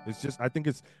 man. It's just I think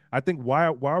why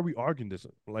are we arguing this?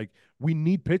 Like we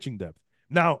need pitching depth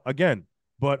now again.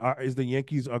 But is the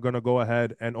Yankees are gonna go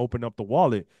ahead and open up the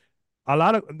wallet? A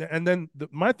lot of and then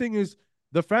my thing is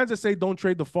the fans that say don't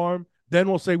trade the farm, then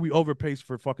will say we overpaid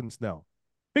for fucking Snell.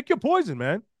 Pick your poison,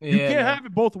 man. You Yeah, can't man. have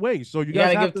it both ways. So you You guys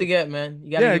gotta have give to. to get, man.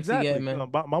 You gotta Yeah, give to get, exactly.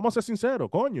 man. Vamos a ser sincero,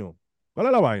 coño. ¿Cuál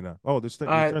es la vaina? Oh, All you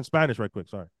right, turned Spanish right quick.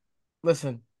 Sorry.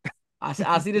 listen. I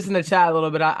see this in the chat a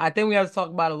little bit. I think we have to talk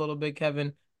about it a little bit,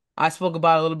 Kevin. I spoke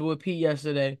about it a little bit with Pete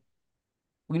yesterday.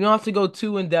 We don't have to go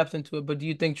too in depth into it, but do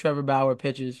you think Trevor Bauer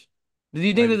pitches? Do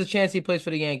you think Ay, there's Dios, a chance he plays for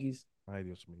the Yankees? ay,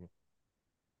 Dios mío.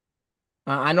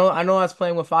 I know, I was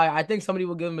playing with fire. I think somebody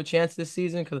will give him a chance this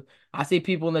season because I see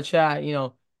people in the chat.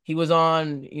 He was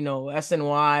on,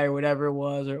 SNY or whatever it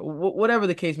was, or whatever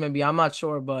the case may be. I'm not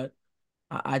sure, but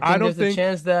I I think don't there's a think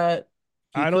chance that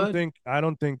he could. I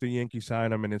don't think the Yankees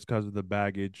sign him, and it's because of the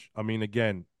baggage. I mean,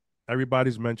 again,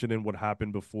 everybody's mentioning what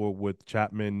happened before with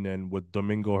Chapman and with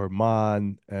Domingo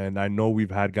Herman, and I know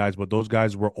we've had guys, but those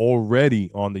guys were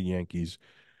already on the Yankees.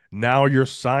 Now you're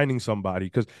signing somebody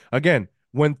because again,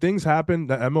 when things happen,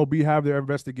 the MLB have their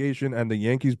investigation, and the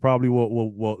Yankees probably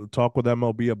will talk with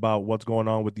MLB about what's going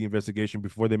on with the investigation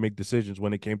before they make decisions.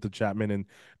 When it came to Chapman and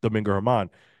Domingo Herman,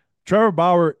 Trevor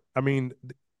Bauer, I mean,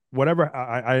 whatever.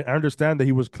 I understand that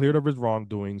he was cleared of his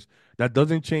wrongdoings. That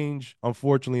doesn't change,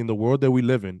 unfortunately, in the world that we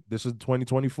live in. This is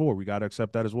 2024. We got to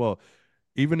accept that as well.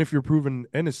 Even if you're proven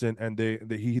innocent, and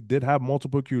he did have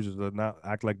multiple accusers, not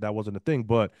act like that wasn't a thing,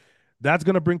 but that's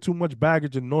gonna bring too much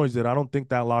baggage and noise that I don't think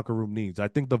that locker room needs. I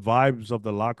think the vibes of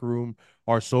the locker room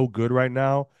are so good right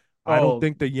now. I don't Oh,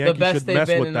 think the the Yankees best should they've mess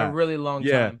been with in a that. really long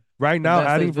Yeah, time. right The now best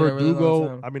adding they've been in a really long Verdugo.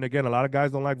 time. I mean, again, a lot of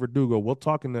guys don't like Verdugo. We'll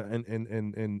talk in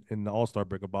the All Star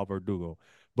break about Verdugo,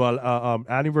 but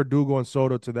adding Verdugo and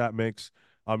Soto to that mix,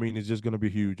 I mean, it's just gonna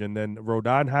be huge. And then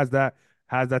Rodon has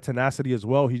that tenacity as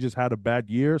well. He just had a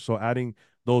bad year, so adding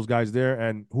those guys there,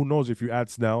 and who knows if you add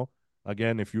Snell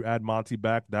again, if you add Monty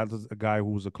back, that is a guy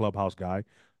who's a clubhouse guy.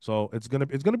 So it's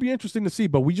gonna be interesting to see.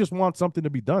 But we just want something to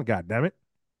be done. God damn it!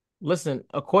 Listen,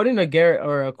 according to Garrett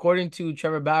or according to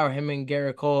Trevor Bauer, him and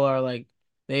Garrett Cole are like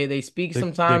they speak They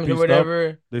sometimes or pieced up.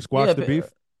 whatever. They Yeah, squashed the beef.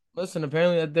 listen,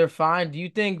 apparently that they're fine. Do you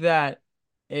think that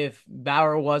if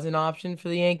Bauer was an option for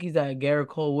the Yankees, that Garrett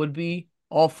Cole would be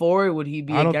all for it? Would he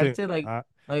be I don't think. against it?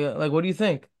 Like, what do you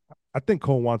think? I think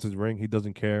Cole wants his ring. He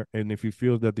doesn't care, and if he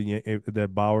feels that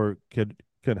that Bauer could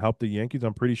help the Yankees,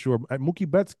 I'm pretty sure.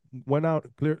 Mookie Betts went out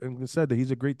clear and said that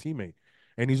he's a great teammate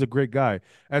and he's a great guy.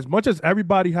 As much as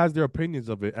everybody has their opinions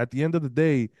of it, at the end of the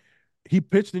day, he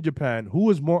pitched in Japan. Who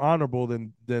is more honorable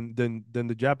than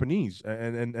the Japanese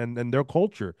and their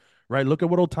culture, right? Look at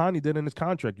what Otani did in his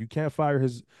contract. You can't fire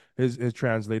his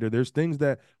translator. There's things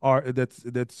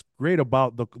that's great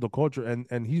about the culture,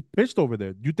 and he pitched over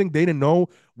there. You think they didn't know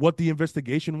what the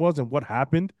investigation was and what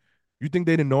happened? You think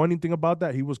they didn't know anything about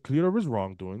that? He was clear of his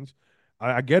wrongdoings.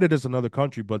 I get it as another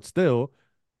country, but still,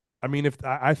 I mean, if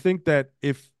I think that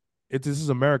if this is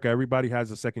America, everybody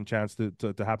has a second chance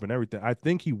to happen everything. I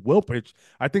think he will pitch.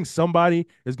 I think somebody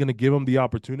is going to give him the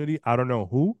opportunity. I don't know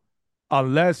who,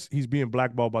 unless he's being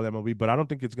blackballed by the MLB. But I don't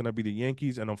think it's going to be the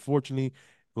Yankees. And unfortunately,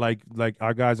 like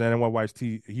our guys at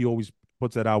NYYT, he always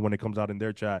puts that out when it comes out in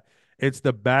their chat. It's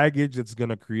the baggage that's going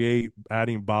to create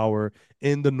adding Bauer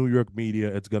in the New York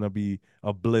media. It's going to be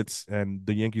a blitz, and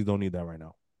the Yankees don't need that right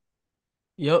now.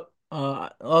 Yep.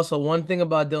 Also, one thing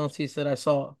about Dylan Cease that I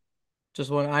saw,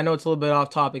 I know it's a little bit off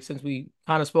topic since we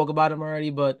kind of spoke about him already,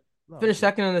 but No, finished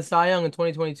second in the Cy Young in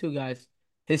 2022, guys.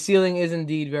 His ceiling is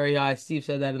indeed very high. Steve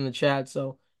said that in the chat.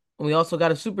 So, and we also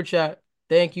got a super chat.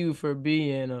 Thank you for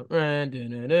being a friend. All We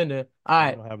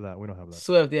right, don't have that. We don't have that.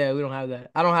 Swift. Yeah, we don't have that.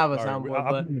 I don't have a Sorry. soundboard,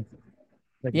 I'll but put it.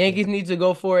 Thank you. Yankees need to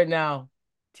go for it now.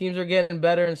 Teams are getting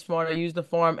better and smarter. Use the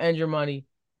farm and your money.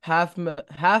 Half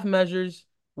measures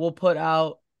will put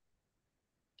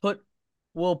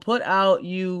will put out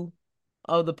you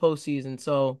of the postseason.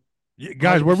 So Yeah,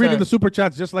 guys, we're reading the 100%. super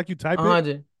chats just like you type it.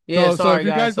 100. Yeah, So sorry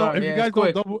guys. Sorry. Yeah, it's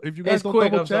quick. if you guys It's don't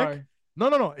quick. double I'm check, sorry.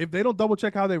 no. If they don't double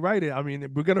check how they write it, I mean,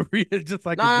 we're gonna read it just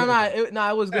like it's No, no, no. written.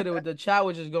 It was good. The chat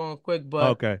was just going quick, but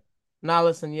Okay. now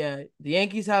listen, yeah, the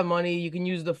Yankees have money. You can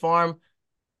use the farm.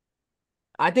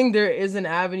 I think there is an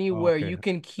avenue where Okay. I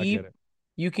get it.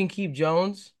 you can keep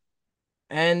Jones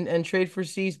and trade for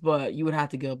Cease, but you would have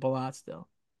to give up a lot still.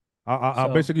 I'll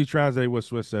So basically translate what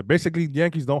Swift said. Basically,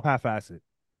 Yankees don't half-ass it.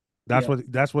 yeah,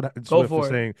 That's what go Swift is for it.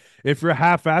 saying. If you're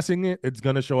half-assing it, it's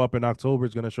gonna show up in October.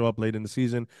 It's gonna show up late in the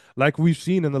season, like we've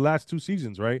seen in the last 2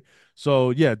 seasons, right? So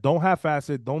yeah, don't half-ass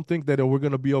it. Don't think that we're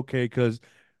gonna be okay because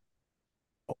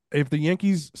if the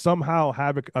Yankees somehow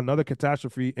have another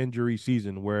catastrophe injury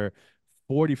season where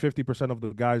 40-50% of the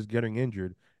guys getting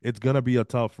injured, it's gonna be a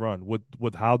tough run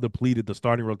with how depleted the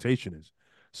starting rotation is.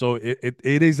 So it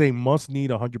is a must need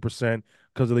 100%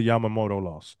 because of the Yamamoto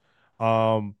loss.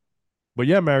 Um, but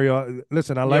yeah, Mario,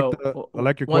 listen, Yo, I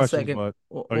like your one questions, second. but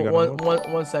oh, you got another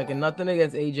one? 1 second. Nothing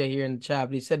against AJ here in the chat,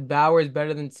 but he said Bauer is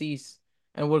better than Cease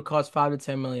and would cost 5 to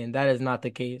 10 million. That is not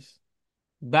the case.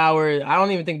 Bauer, I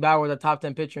don't even think Bauer was a top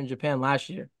 10 pitcher in Japan last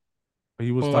year,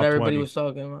 He was from what top everybody 20. was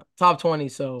talking about. Top 20.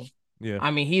 So, Yeah.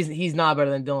 I mean, he's not better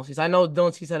than Dylan Cease. I know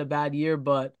Dylan Cease had a bad year,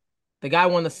 but the guy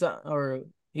won or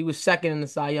he was second in the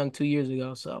Cy Young 2 years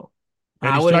ago. So,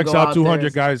 And I he wouldn't strikes go out out there 200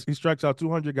 as guys. He strikes out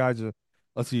 200 guys a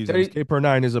season. His 30, K per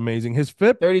nine is amazing. His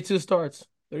FIP 32 starts.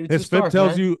 32 His FIP starts,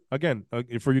 tells man. you again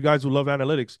for you guys who love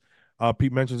analytics.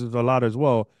 Pete mentions it a lot as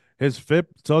well. His FIP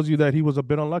tells you that he was a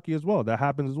bit unlucky as well. That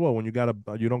happens as well when you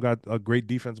don't got a great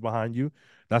defense behind you.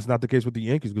 That's not the case with the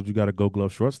Yankees because you got a Gold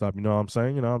Glove shortstop. You know what I'm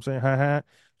saying? You know what I'm saying? Ha ha.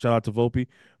 Shout out to Volpe.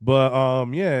 But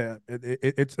yeah,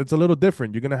 it's a little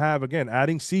different. You're gonna have again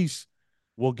adding Cease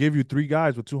will give you three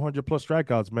guys with 200 plus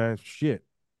strikeouts. Man, shit.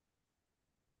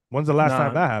 When's the last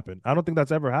time Nah, that happened? I don't think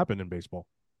that's ever happened in baseball.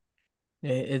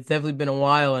 it's definitely been a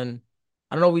while, and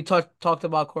I don't know. We talked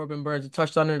about Corbin Burns. We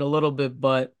touched on it a little bit,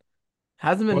 but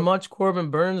hasn't been What much Corbin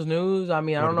Burns news. I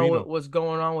mean, I what don't do know we know? what's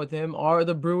going on with him. Are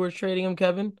the Brewers trading him,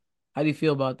 Kevin? How do you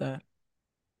feel about that?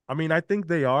 I mean, I think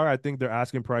they are. I think their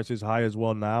asking price is high as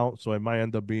well now, so it might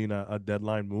end up being a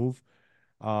deadline move.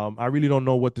 I really don't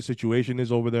know what the situation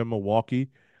is over there in Milwaukee.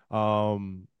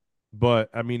 Um, but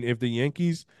I mean, if the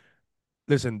Yankees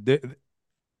listen,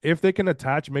 if they can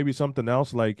attach maybe something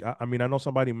else, like I mean, I know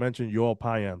somebody mentioned Joel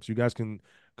Payamps. You guys can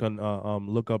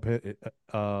look up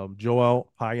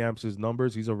Joel Payamps'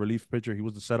 numbers. He's a relief pitcher. He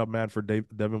was the setup man for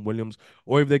Devin Williams.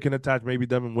 Or if they can attach maybe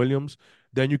Devin Williams,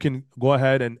 then you can go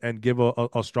ahead and give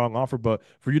a strong offer. But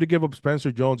for you to give up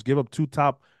Spencer Jones, give up two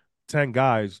top 10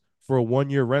 guys for a 1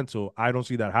 year rental, I don't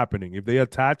see that happening. If they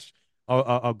attach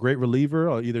a great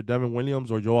reliever, either Devin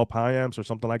Williams or Joel Payamps or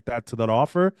something like that to that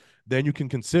offer, then you can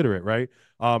consider it, right?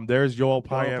 There's Joel Joel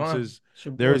Pine, Payamps' it's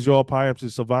your boy. there's Joel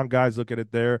Payamps' Savant guys. Look at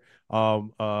it there.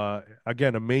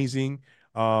 Again, amazing.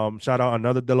 Shout out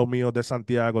another de lo mío de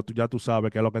Santiago. Ya tú sabes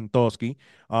que es lo Kentoski.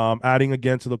 Adding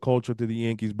again to the culture to the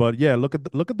Yankees. But yeah, look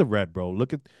at the red, bro.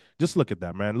 Look at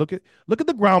that, man. Look at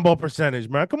the ground ball percentage,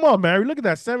 man. Come on, man. Look at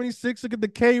that 76. Look at the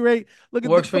K rate. Look at the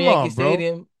Works for come Yankee on, bro.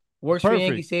 Stadium. Works for Yankee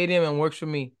Perfect. Stadium and works for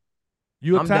me.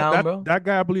 You I'm attack down, bro. that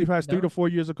guy, I believe, has three to Down. 4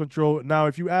 years of control. Now,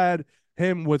 if you add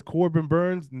him with Corbin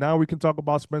Burns, now we can talk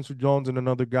about Spencer Jones and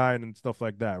another guy and stuff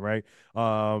like that, right?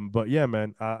 But yeah,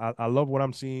 man, I love what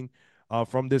I'm seeing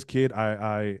from this kid.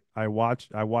 I watched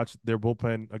their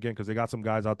bullpen again because they got some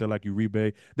guys out there like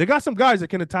Uribe. They got some guys that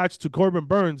can attach to Corbin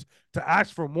Burns to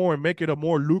ask for more and make it a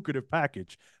more lucrative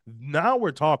package. Now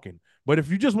we're talking. But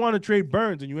if you just want to trade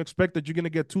Burns and you expect that you're going to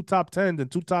get two top 10s and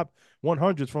two top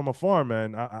 100s from a farm,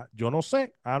 man, yo no sé.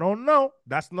 I don't know.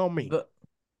 That's no me. The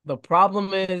the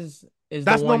problem is the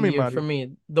That's no one me, year for Mario.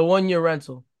 me. The 1 year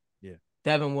rental. Yeah.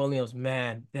 Devin Williams,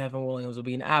 man, Devin Williams will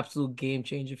be an absolute game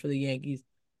changer for the Yankees.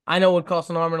 I know it would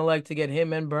cost an arm and a leg to get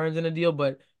him and Burns in a deal,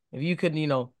 but if you could,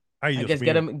 Ay, I Dios guess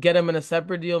mío. get him in a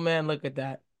separate deal, man. Look at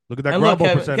that. Look at that And ground look,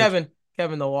 ball percentage.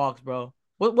 Kevin, the walks, bro.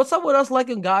 What's up with us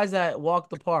liking guys that walk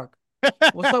the park?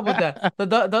 What's up with that?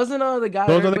 Doesn't the guy that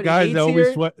Those are the everybody guys that hates always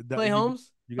here sweat. play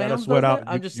Holmes? You Play gotta Holmes sweat does out.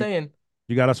 that? I'm just saying.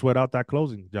 You gotta sweat out that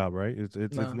closing job, right? It's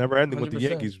No, never ending with the 100%.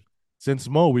 Yankees. since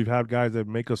Mo, we've had guys that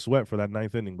make us sweat for that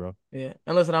ninth inning, bro. Yeah.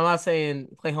 And listen, I'm not saying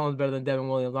Clay Holmes better than Devin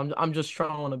Williams. I'm just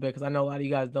trolling a bit because I know a lot of you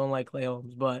guys don't like Clay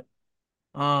Holmes, but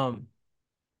um.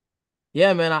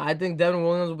 Yeah, man, I think Devin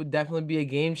Williams would definitely be a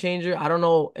game changer. I don't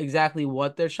know exactly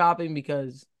what they're shopping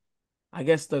because I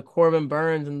guess the Corbin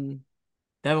Burns and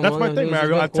Devin That's my Williams thing, news has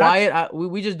Mario. been quiet.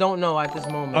 We just don't know at this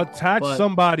moment. Attach But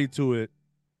somebody to it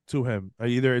to him.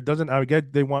 Either it doesn't. I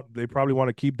get they probably want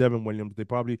to keep Devin Williams. They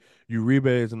probably Uribe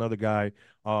is another guy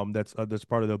that's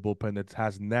part of the bullpen that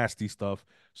has nasty stuff.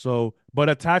 So, but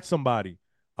attach somebody.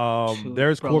 shoot,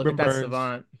 There's bro, look Corbin at that Burns.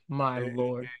 savant. My Eh,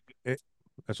 Lord. eh,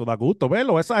 Eso da gusto,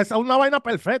 velo. Esa es una vaina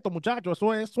perfecto, muchacho. Eso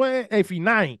es a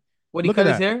final. Would he Look at cut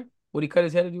his that. hair? Would he cut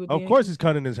his hair to do with the Of course Yankees? he's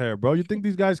cutting his hair, bro. You think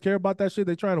these guys care about that shit?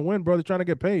 They trying to win, bro. They're trying to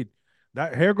get paid.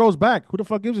 That hair grows back. Who the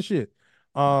fuck gives a shit?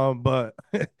 But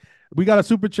we got a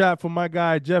super chat from my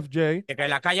guy Jeff J. Que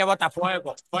la calle bota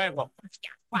fuego, fuego.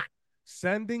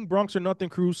 Sending Bronx or Nothing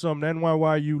crew some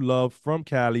NYYU love from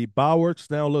Cali, Bauer,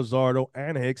 Snell, Lazardo,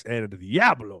 and Hicks, and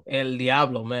Diablo. El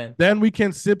Diablo, man. Then we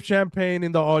can sip champagne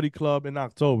in the Audi Club in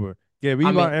October. Que I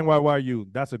viva mean, NYYU.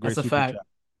 That's a great that's a super fact. chat.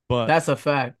 But That's a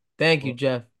fact. Thank you, but,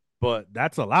 Jeff. but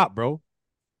that's a lot, bro.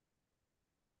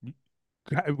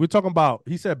 We're talking about,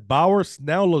 he said Bauer,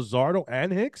 Snell, Lazardo,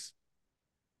 and Hicks?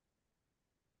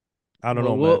 I don't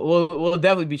Well, know, man. we'll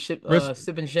definitely be Res-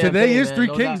 sipping Today champagne, is man. Three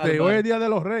No Kings doubt Day. about Hoy es it. Día de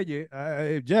los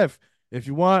Reyes. Jeff, if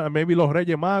you want, maybe Los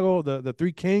Reyes Magos, the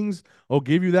Three Kings, will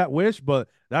give you that wish, but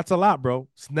that's a lot, bro.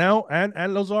 Snell and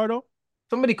Lazardo?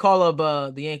 Somebody call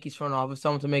up the Yankees front office,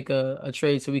 tell them to make a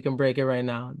trade so we can break it right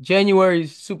now.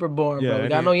 January's super boring, Yeah, bro. We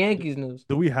got no Yankees news.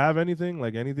 do we have anything,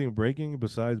 like anything breaking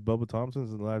besides Bubba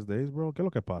Thompson's in the last days, bro? ¿Qué es lo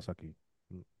que pasa aquí?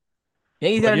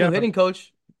 Yankees But got a yeah, new man, hitting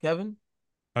coach, Kevin.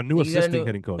 a new Yankees got a assisting new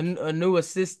hitting coach. a new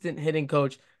assistant hitting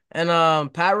coach. And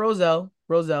Pat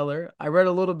Roseller, I read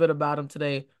a little bit about him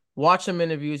today. Watched some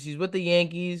interviews. He's with the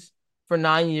Yankees for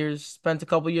 9 years, spent a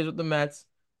couple years with the Mets,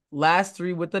 last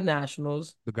three with the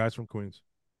Nationals. The guys from Queens.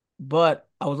 But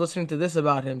I was listening to this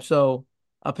about him. So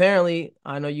apparently,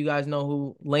 I know you guys know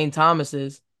who Lane Thomas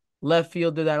is, left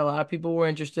fielder that a lot of people were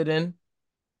interested in.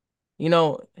 You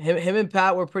know, him and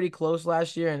Pat were pretty close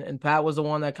last year, and Pat was the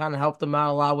one that kind of helped him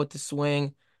out a lot with the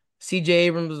swing. CJ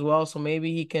Abrams as well, so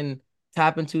maybe he can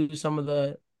tap into some of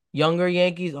the younger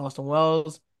Yankees, Austin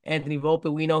Wells, Anthony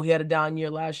Volpe. We know he had a down year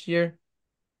last year.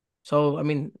 So, I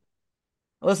mean,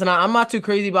 listen, I'm not too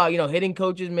crazy about, hitting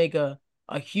coaches make a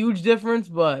huge difference,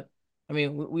 but I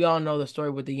mean, we all know the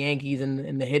story with the Yankees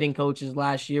and the hitting coaches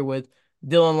last year with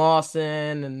Dylan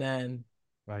Lawson, and then,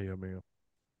 Ay, Dios mío.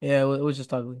 yeah, it was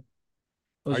just ugly.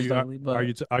 It was Are just you ugly, but.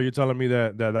 are you telling me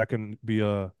that can be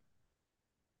a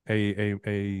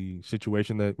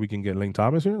situation that we can get Lane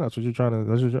Thomas here? That's what you're trying to.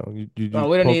 That's what you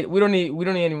No, just poke. we don't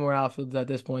need any more outfielders at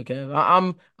this point, Kev.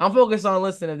 I'm focused on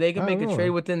listening. If they can I don't make a know, trade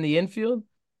man. within the infield,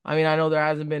 I mean, I know there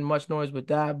hasn't been much noise with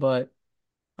that, but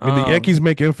I mean, the um, Yankees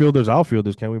make infielders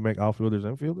outfielders. Can we make outfielders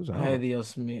infielders? I don't ay know.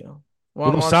 Dios mío.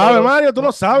 Tú no Juan sabes, Soto, Mario. Tú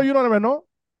no sabes. You don't even know.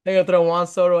 they gonna throw Juan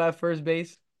Soto at first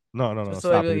base No, no, no. just so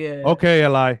they Stop be like, it. yeah. Okay,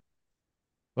 Eli.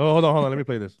 Oh, hold on. Let me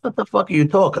play this. What the fuck are you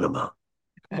talking about?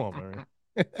 Come on, Mario.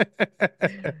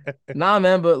 Nah,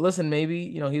 man, but listen, maybe,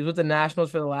 he's with the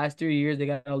Nationals for the last 3 years. They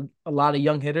got a lot of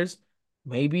young hitters.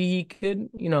 Maybe he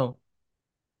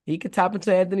could tap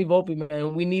into Anthony Volpe,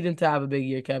 man. We need him to have a big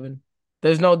year, Kevin.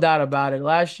 There's no doubt about it.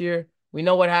 Last year, we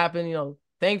know what happened.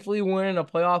 Thankfully, we we're in a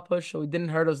playoff push, so it didn't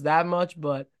hurt us that much,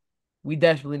 but we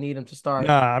desperately need him to start,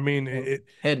 Nah, I mean,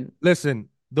 hitting. listen,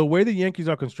 the way the Yankees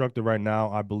are constructed right now,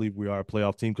 I believe we are a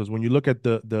playoff team because when you look at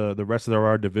the rest of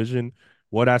our division,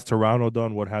 what has Toronto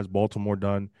done? What has Baltimore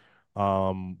done?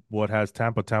 What has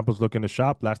Tampa? Tampa's looking to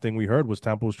shop. Last thing we heard was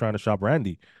Tampa was trying to shop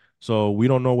Randy. So we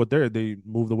don't know what they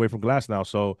moved away from Glass now.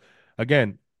 So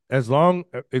again, as long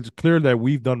it's clear that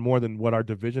we've done more than what our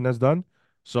division has done.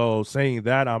 So saying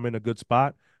that, I'm in a good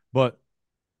spot. But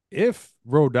if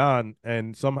Rodon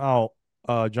and somehow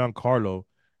Giancarlo,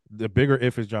 the bigger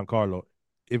if is Giancarlo,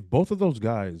 if both of those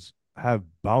guys have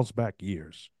bounce back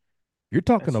years, you're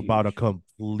talking That's about a huge.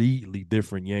 completely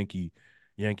different Yankee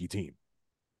team.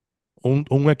 Un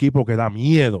equipo que da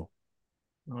miedo.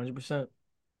 100%.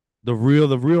 The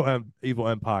real evil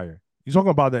empire. You're talking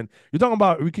about then. You're talking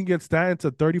about we can get Stan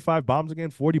to 35 bombs again,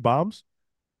 40 bombs.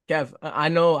 Kev, I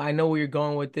know where you're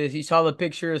going with this. You saw the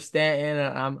picture of Stanton,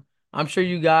 and I'm sure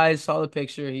you guys saw the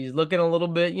picture. He's looking a little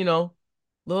bit,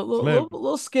 Slim.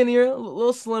 little skinnier, a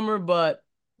little slimmer. But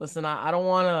listen, I don't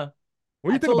want to. What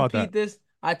do I you think told about Pete that? this.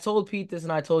 I told Pete this,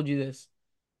 and I told you this.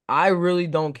 I really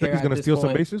don't Think care he's at gonna this steal some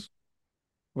point. bases?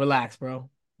 Relax, bro.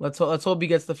 Let's hope he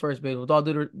gets the first base. With all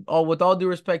due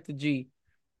respect to G,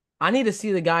 I need to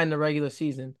see the guy in the regular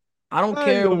season. I don't Ay,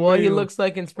 care Dios what he mío. looks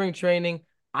like in spring training.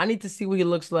 I need to see what he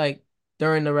looks like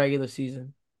during the regular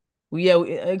season.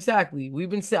 Exactly.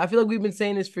 I feel like we've been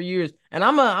saying this for years, and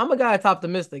I'm a guy that's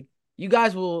optimistic. You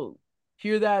guys will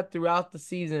hear that throughout the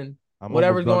season. I'm almost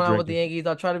Whatever's done going on with the drinking. Yankees,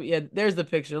 I'll try to be. Yeah, there's the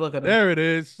picture. Look at him. There it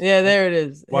is. Yeah, there it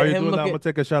is. While you're Him doing that, I'm looking. gonna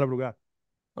take a shot of Brugal.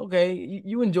 Okay,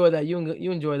 you enjoy that. You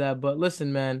enjoy that. But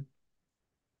listen, man,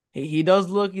 he does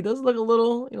look a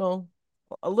little,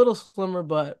 a little slimmer,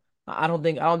 but I don't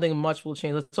think much will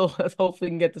change. Let's hope we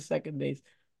can get to second base.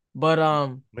 But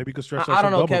Maybe you could stretch out I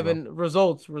don't some know, doubles now. Kevin.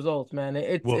 Results, man.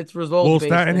 It's Well, it's results will based,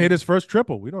 Stanton hit and his first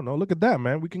triple? We don't know. Look at that,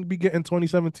 man. We can be getting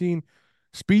 2017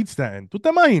 speed Stanton. ¿Tú te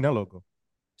imaginas, loco?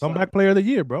 so Comeback player of the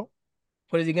year, bro.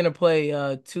 what is he gonna play?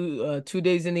 2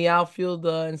 days in the outfield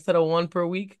instead of one per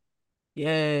week?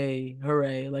 Yay,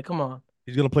 hooray! Like, come on.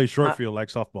 He's gonna play short I, field like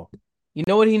softball. you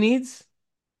know what he needs?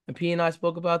 And P and I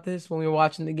spoke about this when we were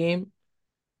watching the game.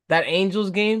 That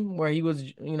Angels game where he was,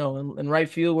 in right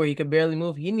field where he could barely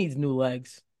move. He needs new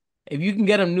legs. If you can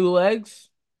get him new legs,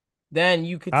 then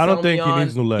you could I don't sell me think he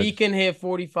needs on new he legs. can hit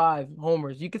 45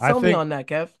 homers. You could I sell me think on that,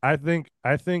 Kev. I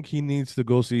think he needs to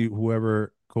go see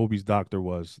whoever Kobe's doctor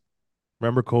was.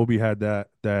 Remember Kobe had that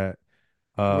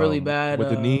Really bad with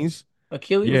the knees?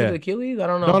 Achilles. Was it Yeah. Achilles? I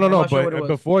don't No, know. no, I'm no. not sure what But it was.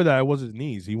 before that, it was his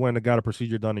knees. He went and got a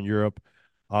procedure done in Europe.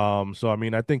 So I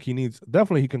mean, I think he needs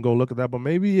definitely he can go look at that, but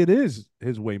maybe it is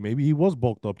his way. Maybe he was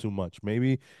bulked up too much.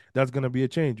 Maybe that's gonna be a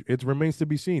change. It remains to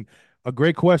be seen. A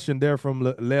great question there from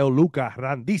Leo Luca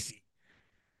Randisi.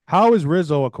 How is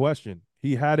Rizzo a question?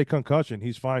 He had a concussion.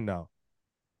 He's fine now.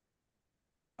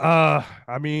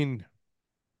 I mean,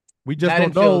 we just That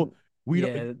don't know. infield, We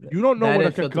don't, yeah, you don't know that what a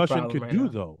infield's the concussion problem could right do now.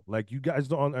 though. Like you guys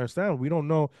don't understand. We don't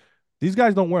know. These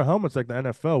guys don't wear helmets like the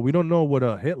NFL. We don't know what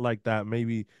a hit like that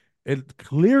maybe it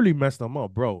clearly messed him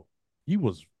up, bro. He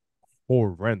was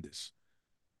horrendous.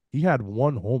 He had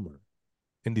one homer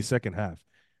in the second half.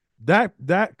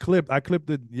 That clip I clipped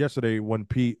it yesterday when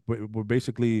Pete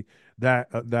basically that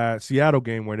Seattle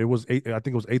game where it was eight. I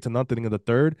think it was 8-0 in the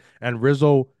third, and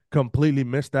Rizzo completely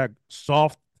missed that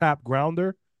soft tap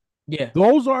grounder. Yeah,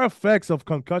 Those are effects of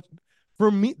concussion. For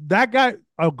me, that guy,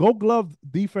 a Gold Glove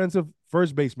defensive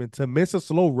first baseman, to miss a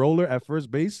slow roller at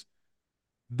first base,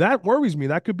 that worries me.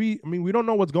 That could be. I mean, we don't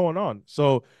know what's going on.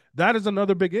 So that is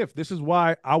another big if. This is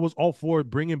why I was all for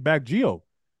bringing back Gio,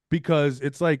 because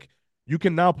it's like you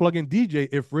can now plug in DJ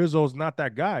if Rizzo's not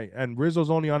that guy, and Rizzo's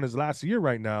only on his last year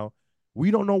right now. We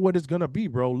don't know what it's gonna be,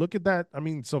 bro. Look at that. I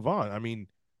mean, Savant. I mean,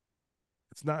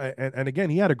 it's not. And again,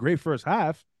 he had a great first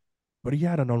half, but he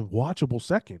had an unwatchable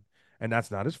second, and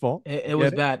that's not his fault. it I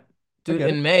was get it. bad, I dude. get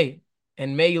it.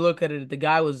 In May, you look at it, the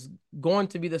guy was going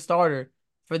to be the starter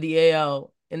for the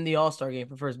AL in the All-Star game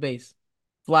for first base,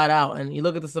 flat out. And you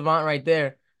look at the Savant right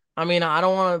there. I mean, I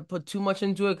don't want to put too much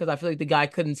into it because I feel like the guy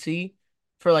couldn't see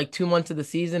for like 2 months of the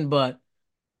season, but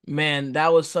man,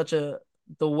 that was such a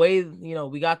the way,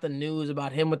 we got the news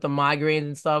about him with the migraines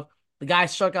and stuff. The guy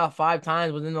struck out 5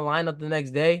 times, was in the lineup the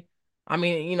next day. I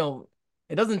mean,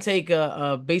 it doesn't take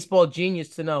a baseball genius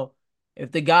to know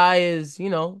if the guy is,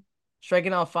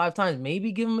 striking out 5 times,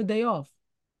 maybe give him a day off.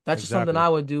 That's just something Exactly. I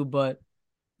would do. But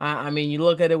I mean, you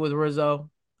look at it with Rizzo.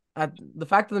 The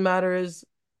fact of the matter is,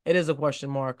 it is a question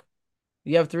mark.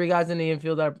 You have three guys in the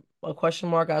infield that are a question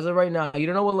mark as of right now. You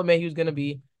don't know what LeMahieu's going to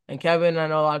be. And Kevin, I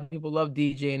know a lot of people love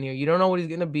DJ in here. You don't know what he's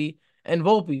going to be. And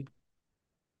Volpe,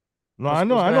 No, what's I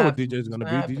what's going to know what happen? DJ is What's gonna going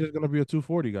to be. DJ happen? is gonna be a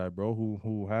 240 guy, bro.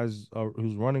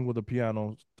 Who's running with a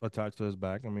piano attached to his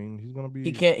back. I mean, he's gonna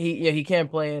He be can't. He can't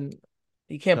play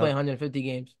he can't play shout, 150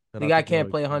 games. shout The out guy to can't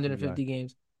Joey. play Shout out to the guy. 150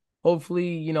 games.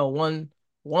 Hopefully,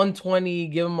 120.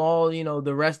 Give him all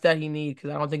the rest that he needs because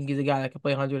I don't think he's a guy that can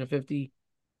play 150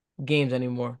 games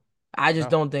anymore. I just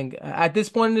No, don't think at this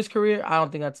point in his career, I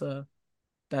don't think that's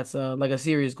like a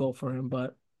serious goal for him.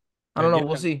 But I don't and know. yeah,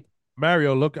 We'll see.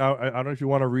 Mario. Look, I don't know if you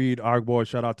want to read our boy.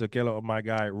 Shout out to Kelo, my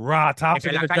guy. Ra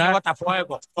Que topic in la the calle chat. bota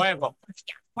fuego, fuego.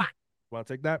 Want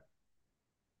to take that?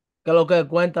 Que lo que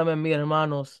cuéntame, mi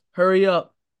hermanos. Hurry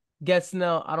up. Get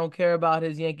Snell. I don't care about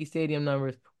his Yankee Stadium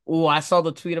numbers. Oh, I saw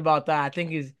the tweet about that. I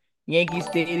think his Yankee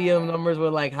Stadium numbers were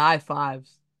like high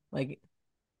fives. Like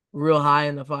real high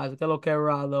in the fives. Que lo que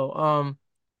Ralo.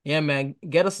 Yeah, man.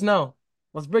 Get a Snell.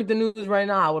 Let's break the news right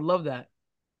now. I would love that.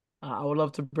 I would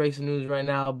love to break some news right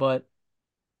now, but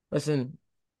listen,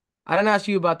 I didn't ask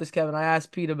you about this, Kevin. I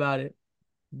asked Pete about it.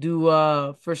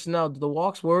 For Snell, do the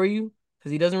walks worry you?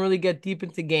 Because he doesn't really get deep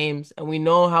into games, and we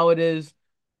know how it is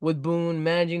with Boone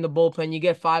managing the bullpen. You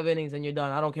get 5 innings and you're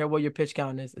done. I don't care what your pitch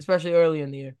count is, especially early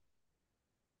in the year.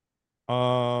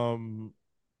 Um,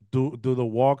 do the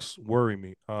walks worry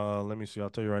me? Let me see.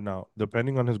 I'll tell you right now.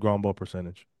 Depending on his ground ball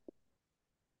percentage.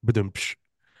 But then,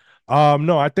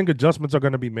 no, I think adjustments are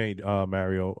going to be made,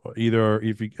 Mario. Either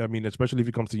if you, I mean, especially if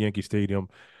it comes to Yankee Stadium.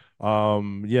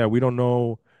 Yeah, we don't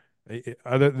know.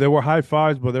 There were high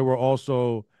fives, but there were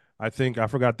also, I think, I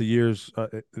forgot the years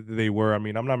they were. I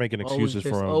mean, I'm not making Always excuses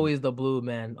just for them. always the blue,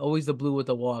 man. Always the blue with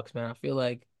the walks, man. I feel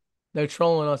like they're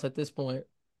trolling us at this point.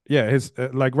 Yeah, his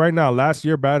like right now, last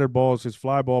year batted balls, his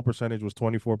fly ball percentage was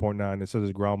 24.9. It says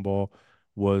his ground ball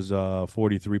was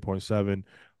 43.7.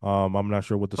 I'm not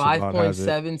sure what the Saban has it.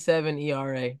 5.77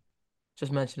 ERA.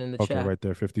 Just mentioned in the Okay, chat. right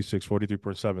there, 56,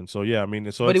 43.7. So yeah, I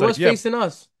mean, so But he it's like, was yeah, facing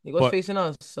us. He was but facing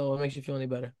us, so it makes you feel any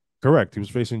better. correct. He was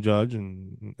facing Judge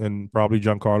and probably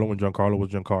Giancarlo when Giancarlo was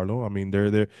Giancarlo. I mean,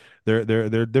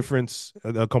 they're different,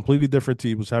 a completely different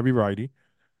team. It was heavy righty.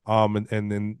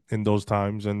 And in those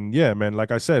times. And yeah, man,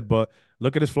 like I said, but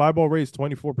look at his fly ball rate,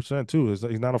 24% too.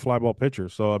 He's not a fly ball pitcher.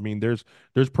 So I mean, there's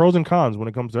pros and cons when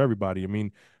it comes to everybody. I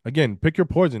mean, again, pick your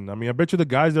poison. I mean, I bet you the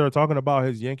guys that are talking about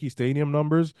his Yankee Stadium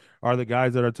numbers are the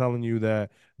guys that are telling you that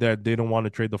they don't want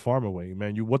to trade the farm away.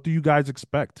 Man, what do you guys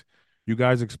expect? You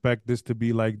guys expect this to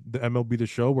be like the MLB The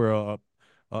Show where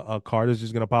a card is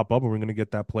just gonna pop up and we're gonna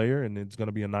get that player and it's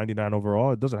gonna be a 99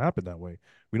 overall? It doesn't happen that way.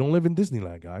 We don't live in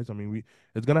Disneyland, guys. I mean, we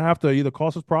it's gonna have to either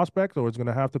cost us prospects or it's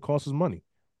gonna have to cost us money.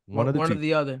 One of the One or two.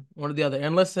 the other. One or the other.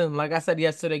 And listen, like I said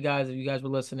yesterday, guys, if you guys were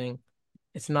listening,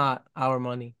 it's not our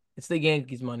money. It's the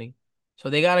Yankees' money. So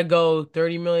they gotta go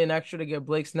 30 million extra to get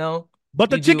Blake Snell. But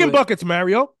the You do chicken it. buckets,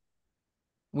 Mario.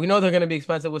 We know they're gonna be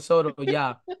expensive with Soto.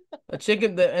 Yeah. And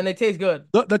they taste good.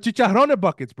 The chicharrones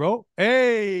buckets, bro.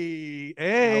 Hey,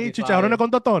 That'll hey, be chicharrones fire.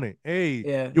 con totones. Hey,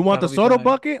 Yeah, you want the that'll be soda fire.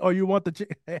 bucket or you want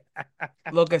the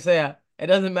Look, I say it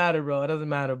doesn't matter, bro. It doesn't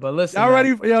matter. But listen,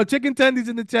 already, man. chicken tendies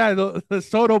in the chat. The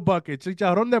soda bucket,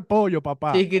 chicharrón de pollo,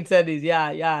 papá. Chicken tendies.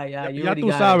 Yeah, yeah, yeah. You Ya already tú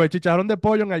got it. sabes, chicharrón de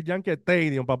pollo en el Yankee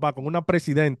Stadium, papá, con una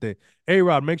presidente. Hey,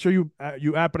 Rod, make sure you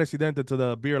add presidente to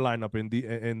the beer lineup in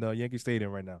the Yankee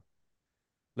Stadium right now.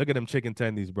 Look at them chicken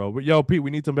tendies, bro. But yo, Pete, we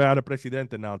need to add a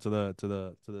presidente now to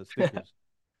the stickers.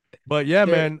 But yeah,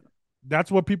 They, man,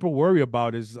 that's what people worry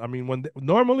about. Is I mean,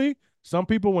 normally some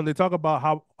people when they talk about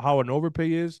how an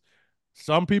overpay is,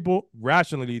 some people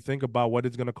rationally think about what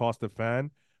it's going to cost the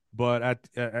fan. But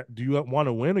do you want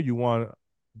to win or you want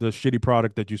the shitty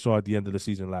product that you saw at the end of the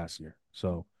season last year?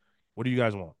 So, what do you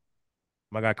guys want?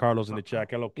 My guy Carlos in the chat.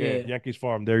 Hello, okay. yeah. Yankees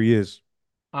farm. There he is.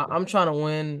 I'm trying to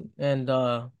win, and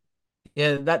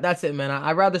yeah, that's it, man.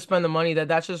 I'd rather spend the money.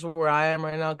 That's just where I am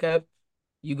right now, Kev.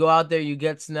 You go out there, you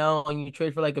get Snell, and you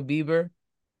trade for like a Bieber,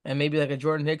 and maybe like a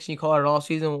Jordan Hicks, and you call it all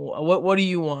season. What do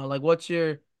you want? Like, what's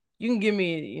your? You can give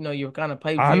me, your kind of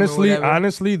pipe dream or Honestly, whatever.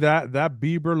 honestly, that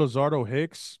Bieber Lazardo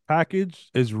Hicks package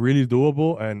is really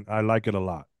doable, and I like it a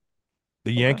lot.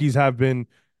 The Okay. Yankees have been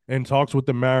in talks with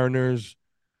the Mariners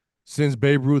since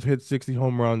Babe Ruth hit 60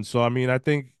 home runs. So I mean, I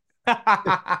think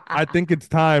it's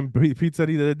time. Pete said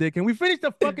the other day, "Can we finish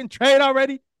the fucking trade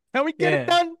already? Can we get it Yeah,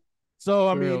 done?" So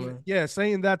I for real, mean, man. yeah,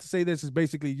 saying that to say this is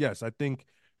basically yes. I think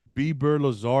Bieber,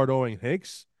 Lazardo, and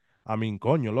Hicks. I mean,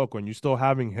 coño loco, and you still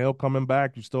having Hale coming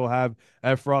back. You still have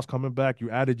Efros coming back. You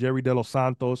added Jerry De Los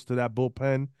Santos to that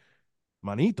bullpen.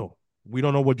 Manito. We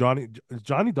don't know what is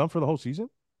Johnny done for the whole season.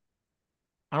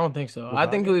 I don't think so. I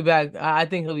think Jugando. he'll be back. I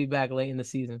think he'll be back late in the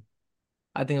season.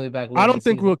 I think he'll be back I late in the don't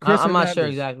think season. we'll Chris I'm not sure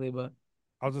Hernandez. exactly, but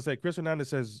I was gonna say Chris Hernandez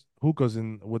says hookahs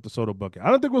in with the soda bucket.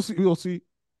 I don't think we'll see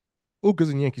hookahs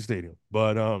in Yankee Stadium,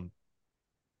 but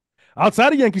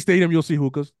outside of Yankee Stadium you'll see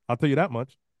hookahs. I'll tell you that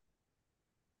much.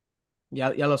 ya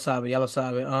lo sabe, ya lo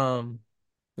sabe.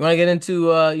 You want to get into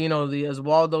the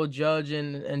Oswaldo Judge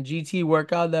and GT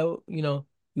workout that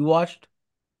you watched?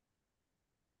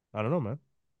 I don't know, man.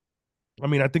 I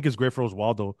mean, I think it's great for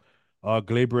Oswaldo.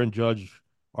 Glaber and Judge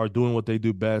are doing what they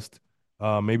do best.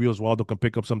 Maybe Oswaldo can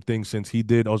pick up some things since he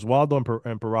did. Oswaldo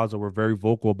and Peraza were very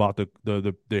vocal about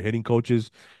the hitting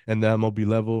coaches and the MLB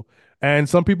level, and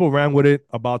some people ran with it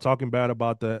about talking bad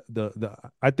about the.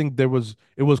 I think it was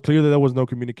clear that there was no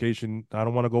communication. I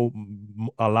don't want to go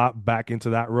a lot back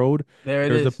into that road. There it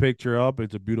There's a is. picture up.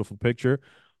 It's a beautiful picture.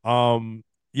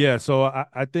 Yeah, so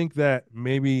I think that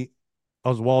maybe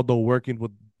Oswaldo working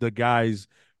with the guys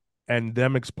and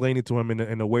them explaining to him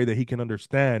in a way that he can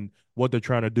understand what they're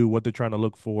trying to do, what they're trying to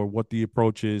look for, what the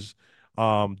approach is,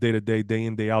 day to day, day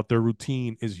in, day out. Their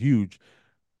routine is huge.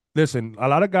 Listen, a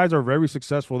lot of guys are very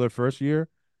successful their first year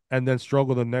and then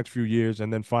struggle the next few years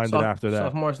and then find it after that.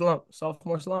 Sophomore slump.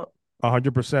 Sophomore slump.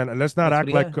 100%. And let's not That's what act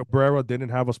he like had. Cabrera didn't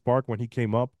have a spark when he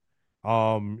came up.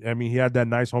 I mean, he had that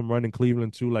nice home run in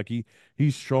Cleveland too. Like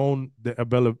he's shown the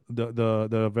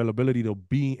availability to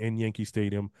be in Yankee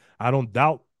Stadium. I don't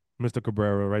doubt Mr.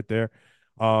 Cabrera right there.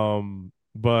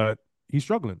 But he's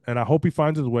struggling, and I hope he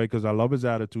finds his way because I love his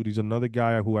attitude. He's another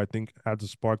guy who I think adds a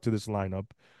spark to this lineup.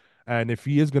 And if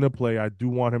he is going to play, I do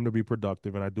want him to be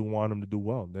productive and I do want him to do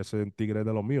well. Ese tigre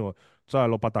de lo mío. O sea,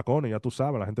 los patacones, ya tú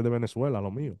sabes, la gente de Venezuela,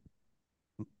 lo mío.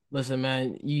 Listen,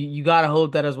 man, you gotta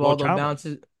hope that Los Oswaldo chamos.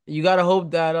 bounces. You gotta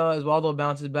hope that Oswaldo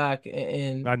bounces back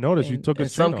I noticed you took in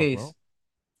his chain some off, case. bro.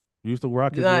 You used to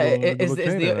rock his Nah, little chain and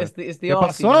that. it's the ¿Qué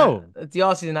off season. pasó? It's the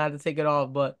off season. I had to take it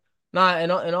off, but nah.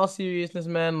 In all seriousness,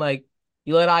 man, like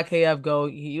you let IKF go.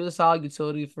 He was a solid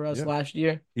utility for us Yeah. last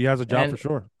year, He has a job for and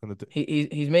sure.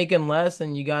 he's making less,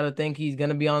 and you gotta think he's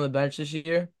gonna be on the bench this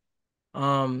year.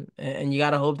 And you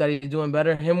gotta hope that he's doing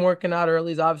better. Him working out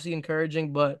early is obviously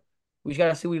encouraging, but we just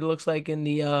gotta see what he looks like in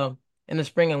the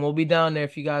spring, and we'll be down there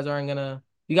if you guys aren't gonna.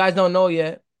 You guys don't know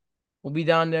yet. We'll be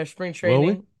down there spring Will we?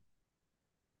 training.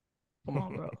 Come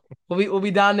on, bro. We'll be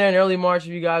down there in early March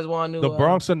if you guys want The to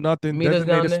Bronx are nothing. meet us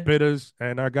down Designated there. spitters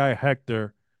and our guy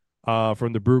Hector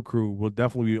from the Brew Crew will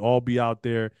definitely all be out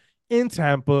there in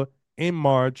Tampa in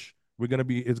March.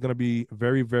 It's gonna be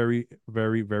very, very,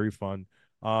 very, very fun.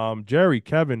 Jerry,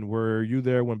 Kevin, were you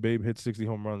there when Babe hit 60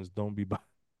 home runs? Don't be by.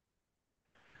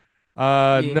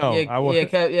 No, I was.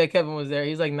 Kevin was there.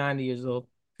 He's like 90 years old.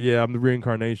 Yeah, I'm the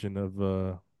reincarnation of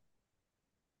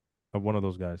one of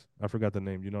those guys. I forgot the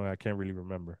name. I can't really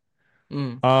remember.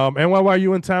 Mm.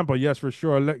 NYU in Tampa, yes, for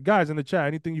sure. Guys in the chat,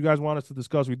 anything you guys want us to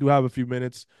discuss? We do have a few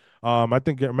minutes. I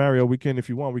think Mario, we can, if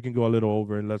you want, we can go a little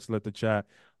over and let's let the chat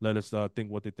let us think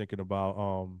what they're thinking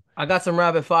about. I got some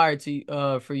rapid fire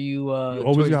to for you You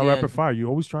always towards got the rapid end. fire. You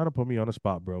always trying to put me on the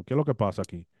spot, bro. ¿Qué es lo que pasa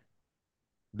aquí?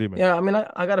 Dime. Yeah, I mean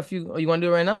I got a few. You want to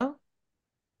do it right now?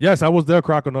 Yes, I was there,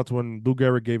 Croconuts, when Lou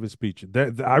Gehrig gave his speech.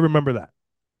 I remember that.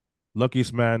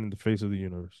 Luckiest man in the face of the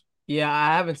universe. Yeah,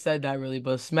 I haven't said that really,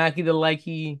 but Smacky the like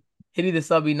he hitty the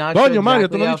sub, he not sure Coño, Mario,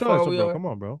 tú exactly no has how dicho far eso, we bro. are. Come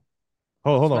on, bro.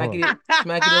 Hold Smacky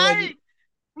the like he,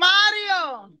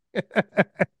 Mario!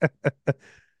 on.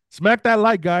 Smack that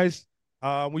like, guys.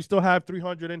 We still have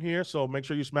 300 in here, so make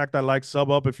sure you smack that like,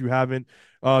 sub up if you haven't.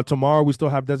 Tomorrow we still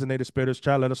have designated spitters.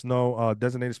 Chat, let us know.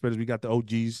 Designated spitters. We got the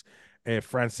OGs,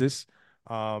 Francis,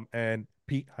 and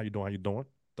Pete. How you doing? How you doing?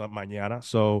 Mañana.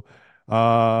 So,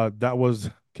 that was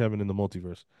Kevin in the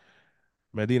multiverse.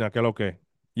 Medina, que lo que?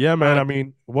 Yeah, all man. I right.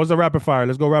 mean, what's the rapid fire?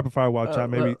 Let's go rapid fire while chat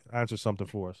maybe Let, answer something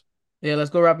for us. yeah, let's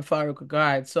go rapid fire real quick. All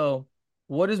right. So,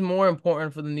 what is more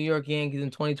important for the New York Yankees in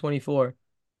 2024?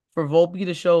 For Volpe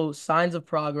to show signs of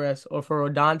progress or for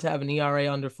Rodon to have an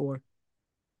ERA under 4?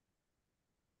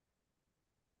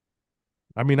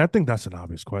 I mean, I think that's an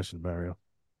obvious question, Mario.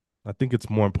 I think it's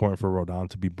more important for Rodon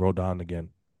to be Rodon again.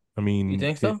 I You mean,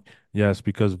 think so? yes,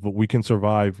 because we can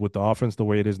survive with the offense the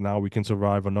way it is now. We can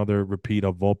survive another repeat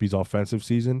of Volpe's offensive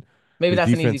season. Maybe His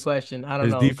that's an easy defense, question. I don't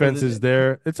his know defense because is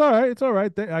there. It's all right. It's all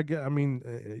right. I get. I mean,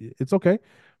 it's okay,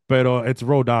 but it's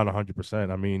Rodon 100%.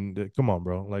 I mean, come on,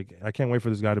 bro. Like, I can't wait for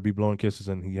this guy to be blowing kisses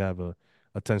and he have a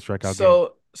 10 strikeout game.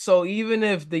 so even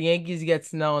if the Yankees get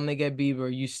Snell and they get Bieber,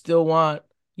 you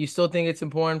still think it's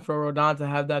important for Rodon to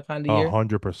have that kind of year?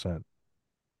 100%.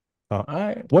 Uh, All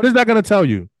right. what is that going to tell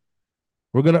you?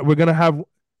 We're gonna have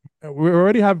we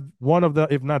already have one of the,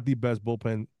 if not the best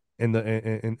bullpen in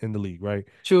the league, right?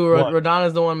 True, One. Rodon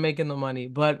is the one making the money.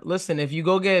 But listen, if you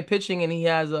go get pitching and he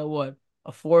has a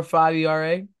 4.5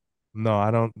 ERA? No, I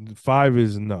don't. Five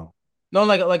is no. No,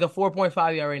 like a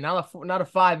 4.5 ERA, not a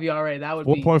 5 ERA. That would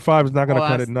be 4.5 is not gonna oh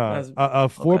cut it. Nah, that's a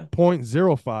okay.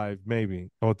 4.05 maybe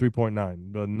or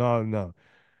 3.9, but no, no.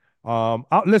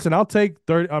 Listen, I'll take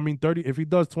 30. I mean 30. If he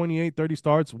does 28, 30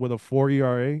 starts with a 4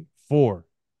 ERA, four.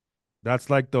 That's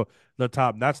like the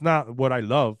top. That's not what I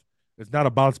love. It's not a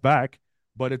bounce back,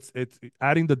 but it's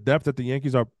adding the depth that the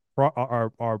Yankees are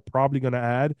probably going to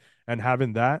add, and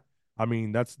having that. I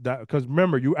mean, that's that, because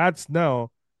remember, you add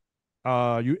Snell.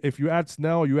 You if you add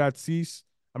Snell, you add Cease.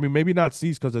 I mean, maybe not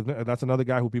Cease because that's another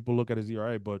guy who people look at his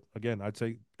ERA. But again, I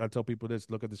tell people this: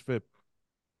 look at this FIP.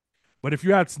 But if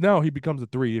you add Snell, he becomes a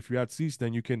 3. If you add Cease,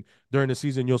 then you can, during the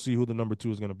season you'll see who the number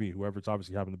 2 is going to be. Whoever's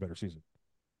obviously having the better season.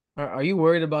 Are you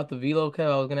worried about the velo,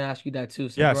 Kev? I was gonna ask you that too,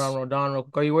 since we're on Yes. Rodon real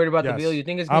quick. Are you worried about the velo? Yes. You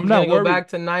think I'm he's not gonna go worried. back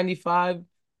to 95,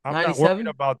 I'm not worried 97?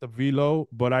 about the velo,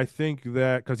 but I think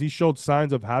that because he showed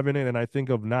signs of having it, and I think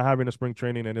of not having a spring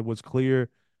training, and it was clear,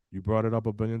 you brought it up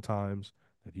a billion times,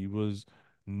 that he was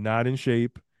not in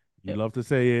shape. You love to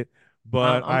say it,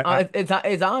 but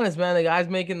It's honest, man. The guy's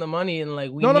making the money, and like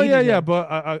we no, no, yeah, needed yeah, him.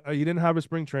 but he didn't have a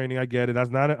spring training. I get it. That's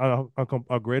not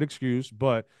a great excuse,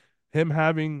 but him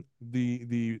having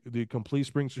the complete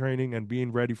spring training and being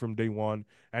ready from day one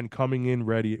and coming in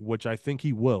ready, which I think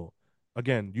he will.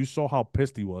 Again, you saw how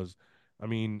pissed he was. I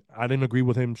mean, I didn't agree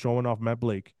with him showing off Matt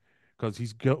Blake because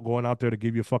he's going out there to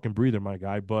give you a fucking breather, my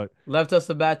guy. But Left us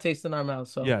a bad taste in our mouth.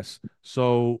 So yes,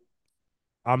 so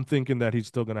I'm thinking that he's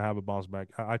still gonna have a bounce back.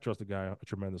 I trust the guy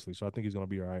tremendously, so I think he's gonna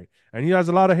be all right. And he has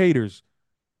a lot of haters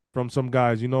from some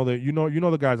guys. You know that you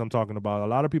know the guys I'm talking about. A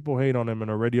lot of people hate on him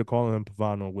and already are calling him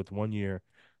Pavano with 1 year.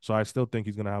 So I still think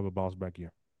he's gonna have a bounce back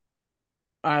year.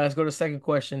 all right, let's go to the second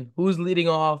question. Who's leading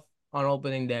off on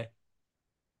opening day?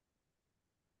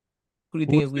 Who do you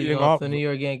think Who's is leading leading off? off? The New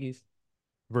York Yankees.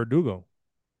 Verdugo.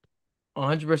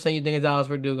 100% you think it's Alex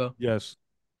Verdugo? Yes.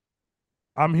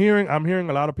 I'm hearing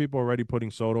a lot of people already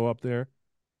putting Soto up there.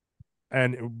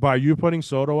 And by you putting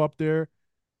Soto up there,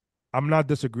 I'm not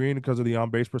disagreeing because of the on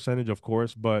base percentage, of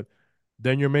course, but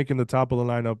then you're making the top of the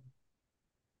lineup.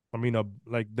 I mean,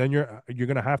 like then you're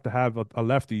gonna have to have a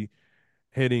lefty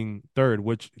hitting third,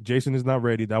 which Jason is not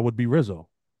ready. That would be Rizzo.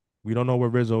 We don't know where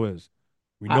Rizzo is.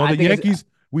 We know I the think it's Yankees.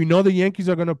 We know the Yankees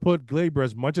are gonna put Glaber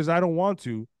as much as I don't want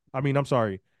to. I mean, I'm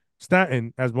sorry,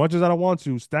 Stanton. As much as I don't want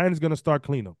to, Stanton's gonna start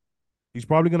cleanup. He's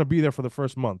probably going to be there for the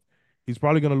first month. He's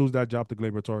probably going to lose that job to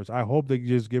Glaber Torres. I hope they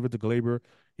just give it to Glaber.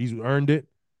 He's earned it,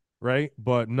 right?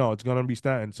 But no, it's going to be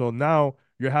Stanton. So now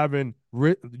you're having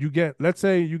let's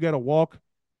say you get a walk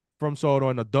from Soto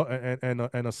and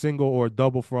a single or a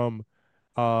double from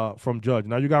Judge.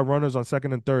 Now you got runners on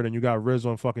second and third, and you got Rizzo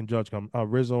and fucking Judge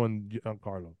Rizzo and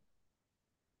Carlo.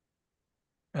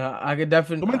 ¿Tú me I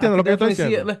entiendes lo could que yo estoy definitely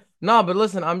see it. diciendo? No, but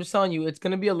listen, I'm just telling you, it's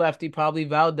gonna be a lefty, probably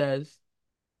Valdez,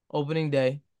 opening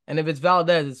day. And if it's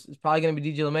Valdez, it's probably gonna be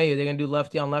DJ LeMahieu. They're gonna do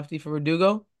lefty on lefty for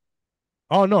Verdugo.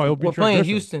 Oh no, it'll be We're Trent playing Grisham.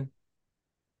 Houston.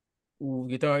 Ooh,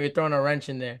 you're throwing a wrench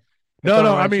in there. You're No, throwing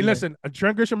no. a I wrench mean, in there. listen,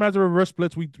 Trent Grisham has a reverse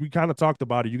splits. We kind of talked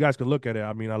about it. You guys can look at it.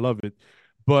 I mean, I love it.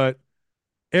 But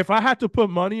if I had to put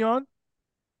money on,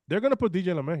 they're gonna put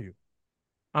DJ LeMahieu,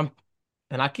 I'm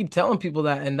and I keep telling people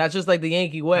that, and that's just like the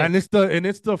Yankee way. and it's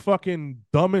the fucking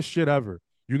dumbest shit ever.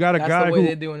 You got a That's the guy way who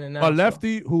they're doing it a now. So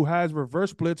lefty who has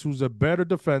reverse splits, who's a better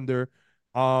defender,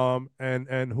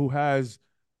 and who has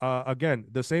again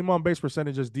the same on base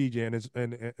percentage as DJ,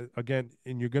 and again,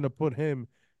 and you're gonna put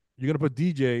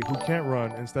DJ who can't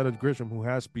run instead of Grisham who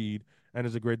has speed and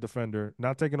is a great defender.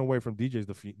 Not taking away from DJ's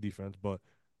defense, but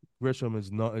Grisham is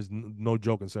no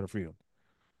joke in center field.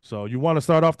 So you want to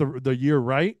start off the year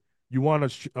right. You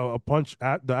want to punch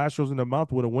at the Astros in the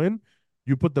mouth with a win.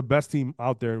 You put the best team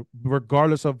out there,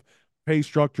 regardless of pay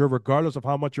structure, regardless of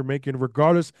how much you're making,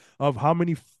 regardless of how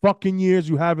many fucking years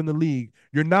you have in the league.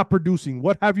 You're not producing.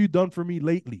 What have you done for me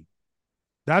lately?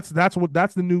 That's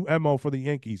the new MO for the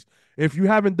Yankees. If you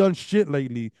haven't done shit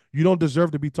lately, you don't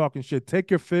deserve to be talking shit.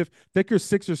 Take your fifth, take your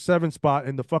sixth or seventh spot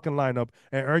in the fucking lineup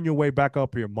and earn your way back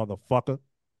up here, motherfucker.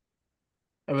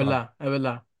 es Sorry. verdad, es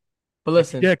verdad. But Me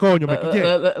listen, quillé, coño, me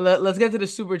quillé. let's get to the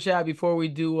super chat before we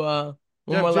do one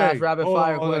Jeff more last J. rapid Hold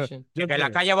fire on. question. Jeff Que la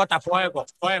J. calle bota fuego,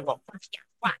 fuego.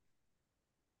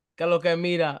 Que lo que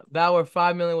mira, Bauer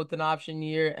 5 million with an option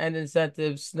year and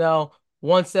incentive. Snell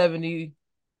 170,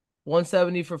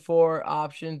 170 for 4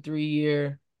 option 3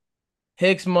 year.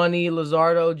 Hicks money,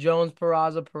 Luzardo, Jones,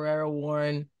 Peraza, Pereira,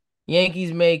 Warren.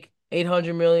 Yankees make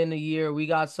 800 million a year. We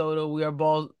got Soto.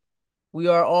 We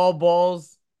are all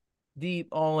balls deep,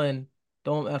 all in.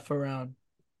 Don't F around.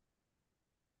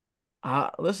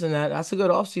 Listen, that's a good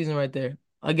offseason right there.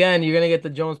 Again, you're gonna get the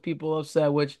Jones people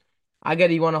upset, which I get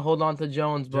you want to hold on to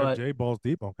Jones, Jeff but J. Balls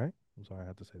deep. Okay. I'm sorry I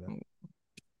had to say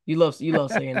you love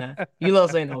saying that. You love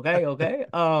saying okay, okay.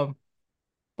 But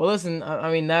listen,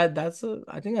 I mean I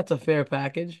think that's a fair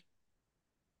package.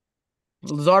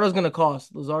 Lazardo's gonna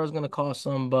cost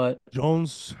some,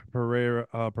 Jones, Pereira,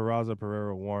 Peraza,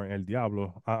 Pereira, Warren, El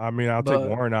Diablo. I mean, I'll take but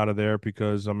Warren out of there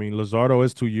because I mean Lazardo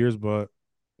is 2 years, but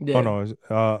oh yeah. no,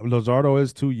 Lazardo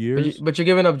is 2 years. But you're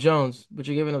giving up Jones. But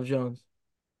you're giving up Jones.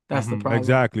 That's the problem.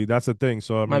 Exactly. That's the thing.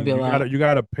 So I Might be mean, a you gotta lot. you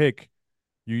gotta pick.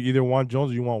 You either want Jones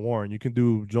or you want Warren. You can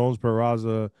do Jones,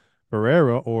 Peraza,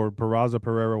 Pereira, or Peraza,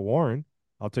 Pereira, Warren.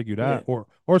 I'll take you Yeah. that,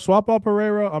 or swap out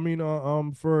Pereira. I mean,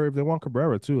 for if they want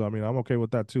Cabrera too. I mean, I'm okay with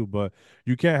that too. But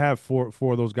you can't have four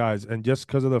of those guys, and just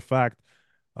because of the fact,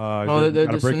 Oh, you got a there's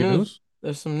some breaking news. news.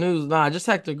 There's some news. Nah, just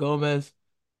Hector Gomez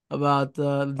about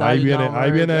the Ahí Dodgers viene, now ahí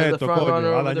emerge viene as a esto, front coño, runner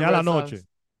a over the dañar la Red noche. Sox.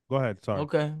 Go ahead, sorry.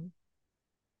 Okay.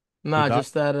 The Nah, dot.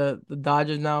 just that the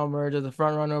Dodgers now emerge as a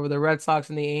front runner over the Red Sox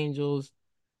and the Angels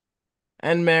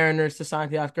and Mariners to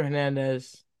sign Teoscar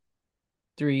Hernandez.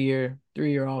 3 year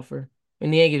offer.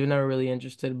 And the Yankees were never really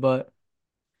interested, but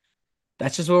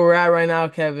that's just where we're at right now,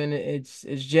 Kevin. It's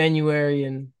January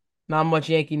and not much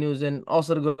Yankee news. And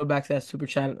also to go back to that super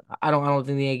chat, I don't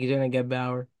think the Yankees are gonna get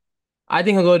Bauer. I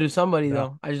think he'll go to somebody Yeah.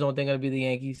 though. I just don't think it'll be the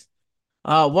Yankees.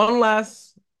 One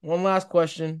last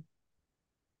question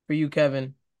for you,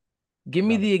 Kevin. Give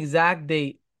me Dale. the exact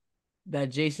date that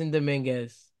Jason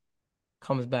Dominguez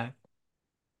comes back.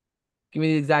 Give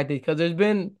me the exact date because there's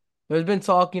been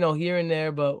talk, here and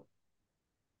there, but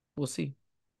we'll see.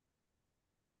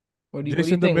 What do you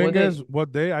Jason think? What Dominguez, day?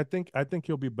 what day? I think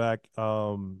he'll be back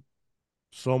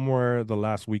somewhere the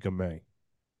last week of May.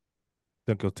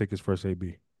 Think he'll take his first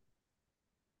AB.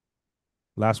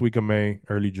 Last week of May,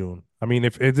 early June. I mean,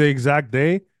 if it's the exact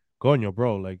day, coño,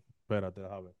 bro, like, espérate,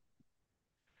 déjame ver.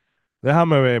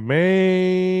 Déjame ver.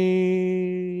 May.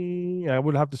 I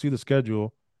would have to see the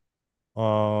schedule.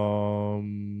 I'll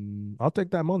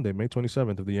take that Monday, May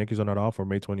 27th, if the Yankees are not off, or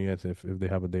May 20th if they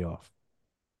have a day off.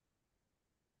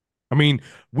 I mean,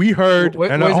 we heard,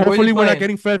 and Where's he hopefully we're not playing?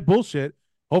 getting fed bullshit.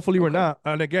 Hopefully we're Okay. not.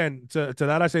 And again, to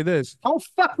that I say this: Don't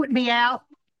fuck with me, Al.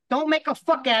 Don't make a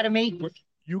fuck out of me.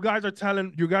 you guys are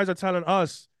telling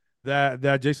us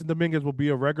that Jason Dominguez will be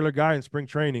a regular guy in spring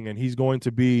training, and he's going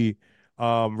to be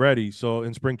ready. So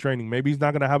in spring training, maybe he's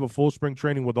not going to have a full spring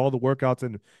training with all the workouts,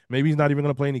 and maybe he's not even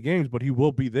going to play any games, but he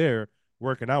will be there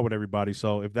working out with everybody.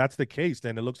 So if that's the case,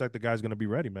 then it looks like the guy's going to be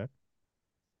ready, man.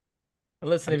 And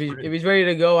listen, At if least he's ready. if he's ready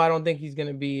to go, I don't think he's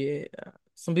gonna be.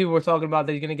 Some people were talking about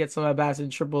that he's gonna get some at bats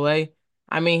in AAA.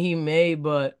 I mean, he may,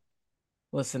 but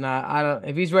listen, I don't.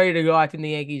 If he's ready to go, I think the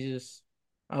Yankees just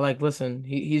are like, listen,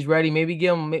 he's ready. Maybe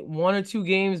give him one or two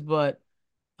games, but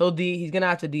he's gonna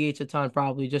have to DH a ton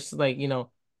probably, just like for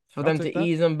I'll them take to that.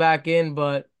 ease him back in.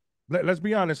 But Let's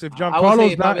be honest. If I would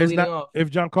say Giancarlo's not probably is leading not off.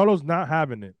 if Giancarlo's not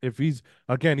having it, if he's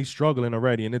again he's struggling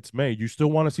already, and it's May, you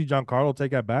still want to see Giancarlo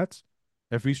take at bats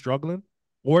if he's struggling,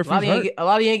 or if he's hurt? A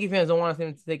lot of Yankee fans don't want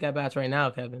him to take at bats right now,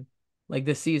 Kevin. Like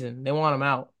this season, they want him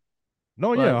out.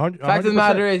 No, yeah, But a fact of hundred the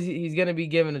matter percent. is, he's gonna be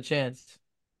given a chance.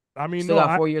 I mean, Still no,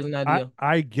 got I, 4 years on that I, deal.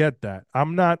 I get that.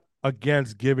 I'm not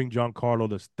against giving Giancarlo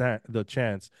the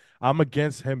chance. I'm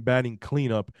against him batting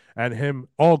cleanup and him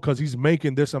because he's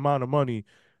making this amount of money.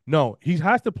 No, he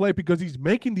has to play because he's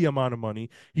making the amount of money.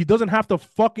 He doesn't have to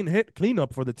fucking hit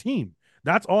cleanup for the team.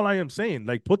 That's all I am saying.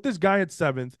 Like, put this guy at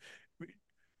seventh.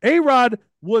 A-Rod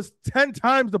was 10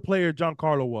 times the player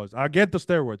Giancarlo was. I get the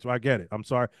steroids, so I get it. I'm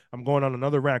sorry. I'm going on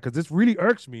another rant because this really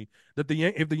irks me that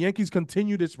if the Yankees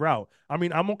continue this route. I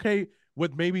mean, I'm okay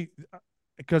with maybe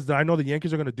because I know the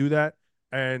Yankees are going to do that,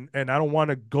 and I don't want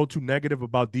to go too negative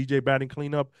about DJ batting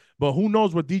cleanup, but who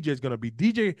knows what DJ is going to be?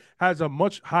 DJ has a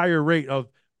much higher rate of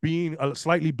being a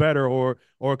slightly better or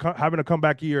having a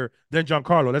comeback year than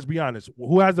Giancarlo. Let's be honest.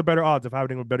 Who has the better odds of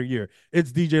having a better year?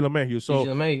 It's DJ LeMahieu. DJ So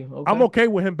LeMahieu, I'm okay. okay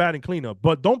with him batting cleanup,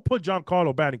 but don't put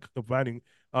Giancarlo batting.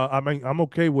 I mean, I'm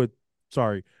okay with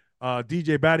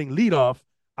DJ batting leadoff.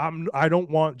 I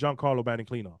don't want Giancarlo batting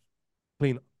cleanup.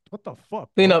 Clean. What the fuck,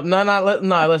 Clean bro? up. No, no,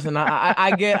 no. Listen,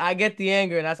 I get the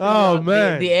anger, and that's gonna be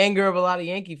Oh the man. anger of a lot of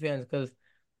Yankee fans. Because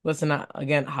listen,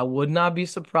 again, I would not be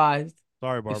surprised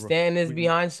Sorry, if Barbara. Stanton is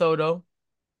behind Soto,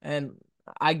 and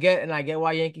I get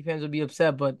why Yankee fans would be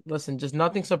upset. But listen, just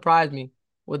nothing surprised me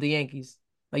with the Yankees.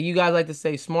 Like you guys like to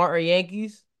say, smarter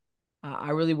Yankees.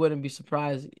 I really wouldn't be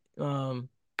surprised. Um,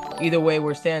 Either way,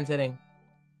 where Stan's hitting.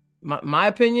 My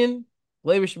opinion,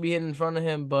 Labor should be hitting in front of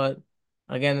him, but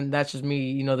again, that's just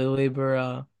me, the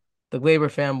Labor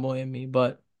fanboy in me.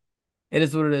 But it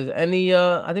is what it is.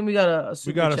 I think we got a We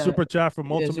super got a super chat. chat from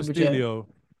Yeah, Ultimate super chat. Stelio.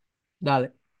 Dale.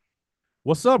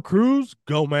 What's up, Cruz,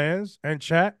 Gomez, and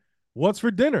chat? What's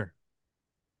for dinner?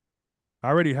 I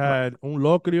already Uh, had un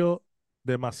locrio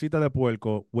de masita de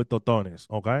puerco with totones.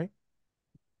 Okay,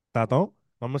 tato.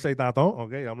 I'm gonna say tato.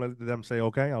 Okay, I'm gonna let them say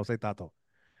okay. I'll say tato.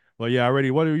 But yeah,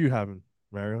 already. What are you having,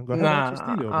 Mario? Go ahead, ask for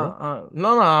Nah, Stelio, bro.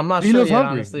 no, no, I'm not sure Stelio's yet,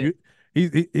 hungry. honestly.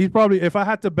 He's probably. If I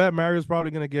had to bet, Mario's probably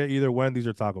gonna get either Wendy's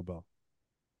or Taco Bell.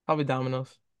 Probably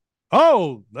Domino's.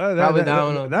 Oh, Probably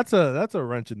Domino's. that's a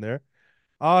wrench in there.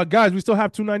 Guys, we still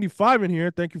have 295 in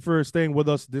here. Thank you for staying with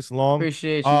us this long.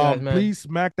 Appreciate you guys, man. Please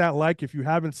smack that like if you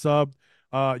haven't subbed.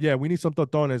 Yeah, we need some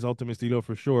totones, Ultimate Estilo,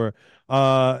 for sure.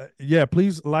 Yeah,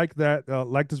 please like that,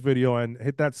 like this video and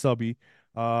hit that subby.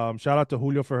 Shout out to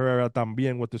Julio Ferreira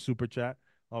también with the super chat.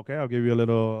 Okay, I'll give you a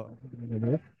little.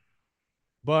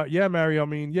 But yeah, Mario, I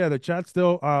mean, yeah, the chat's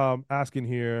still asking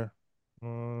here.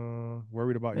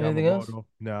 Worried about Anything else? Yamamoto.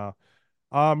 No.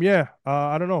 Yeah,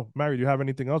 I don't know. Mary, do you have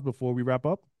anything else before we wrap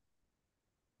up?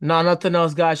 No, nothing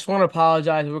else, guys. Just want to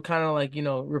apologize. We're kind of like,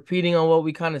 repeating on what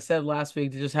we kind of said last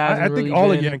week. There just I hasn't think really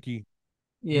all of been, Yankee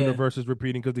yeah, universe is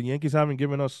repeating because the Yankees haven't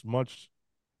given us much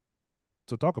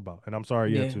to talk about, and I'm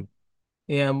sorry, yeah, yeah. too.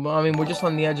 Yeah, I mean, we're just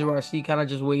on the edge of our seat, kind of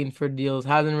just waiting for deals.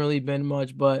 Hasn't really been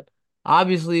much, but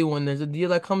obviously, when there's a deal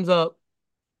that comes up,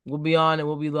 we'll be on it.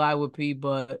 We'll be live with Pete,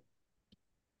 but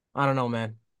I don't know,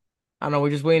 man. I know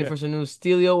we're just waiting for some news.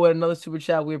 Stelio with another super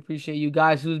chat. We appreciate you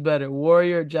guys. Who's better,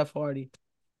 Warrior or Jeff Hardy?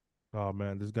 Oh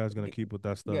man, this guy's gonna keep with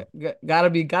that stuff. Gotta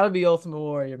be Ultimate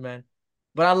Warrior, man.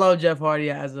 But I love Jeff Hardy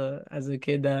as a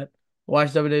kid that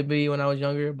watched WWE when I was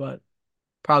younger, but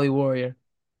probably Warrior.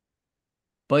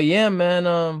 But yeah,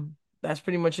 man, that's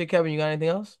pretty much it, Kevin. You got anything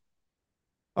else?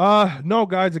 No,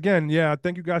 guys. Again, yeah,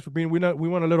 thank you guys for being. We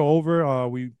went a little over.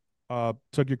 We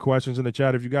took your questions in the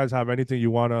chat. If you guys have anything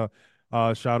you wanna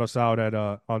shout us out at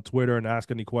on Twitter and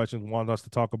ask any questions, want us to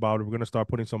talk about it, we're gonna start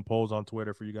putting some polls on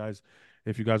Twitter for you guys.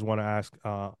 If you guys want to ask,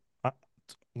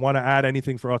 want to add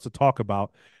anything for us to talk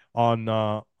about on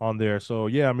there. So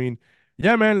yeah, I mean,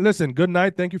 yeah, man. Listen, good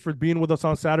night. Thank you for being with us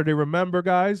on Saturday. Remember,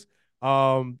 guys,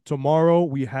 tomorrow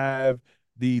we have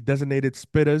the designated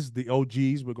spitters, the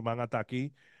OGs. We're going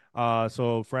to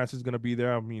so Francis is gonna be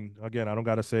there. I mean, again, I don't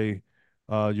gotta say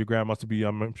your grandmas to be.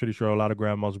 I'm pretty sure a lot of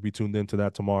grandmas will be tuned into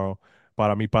that tomorrow.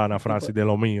 Para mi pana Francis de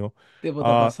lo mío.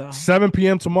 7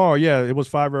 p.m. tomorrow. Yeah, it was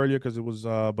 5 earlier because it was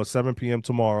but 7 p.m.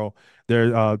 tomorrow.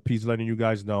 There, Pete's letting you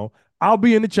guys know. I'll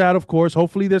be in the chat, of course.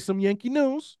 Hopefully there's some Yankee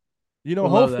news. You know,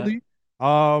 hopefully.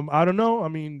 I don't know. I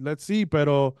mean, let's see.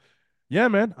 But yeah,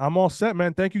 man, I'm all set,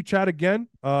 man. Thank you, chat, again.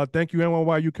 Thank you,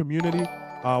 NYYU community.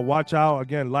 Watch out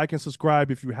again, like and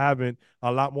subscribe if you haven't.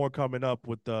 A lot more coming up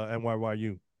with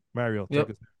NYYU. Mario,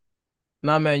 take us.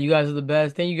 Nah, man, you guys are the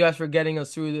best. Thank you guys for getting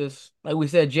us through this. Like we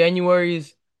said,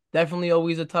 January's definitely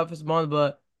always the toughest month,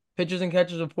 but pitchers and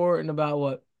catchers report in about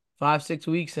what 5-6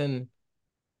 weeks, and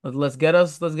let's get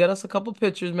us a couple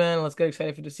pitchers, man. Let's get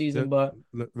excited for the season. But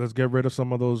let's get rid of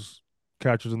some of those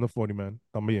catchers in the 40 man.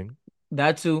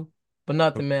 That too, but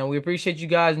nothing, man. We appreciate you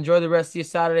guys. Enjoy the rest of your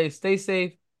Saturday. Stay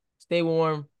safe, stay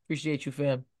warm. Appreciate you,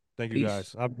 fam. Thank you,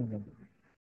 guys.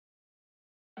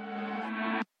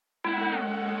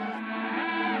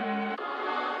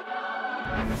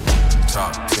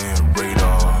 Top 10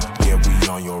 radar, yeah, we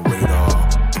on your radar.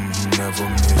 Never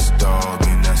miss, dog,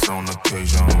 and that's on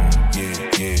occasion.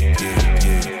 Yeah,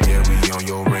 we on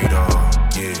your radar.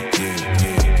 Yeah.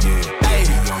 Hey,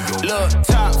 look,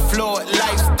 top floor,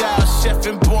 lifestyle, chef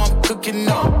and boy, I'm cooking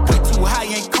up. Way too high,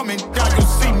 ain't coming down, you'll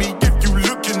see me if you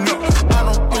looking up. I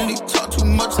don't really talk too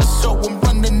much, I show I'm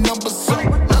running numbers up.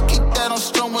 Lucky that I'm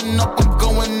strolling up, I'm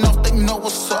going off, they know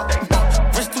what's up.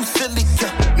 Wrist too silly,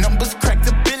 numbers crack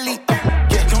the Billy.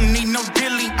 No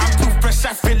dilly, I'm too fresh,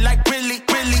 I feel like really,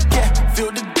 yeah.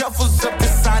 Feel the duffels up the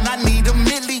sign, I need a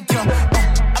million.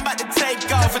 I'm about to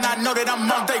take off, and I know that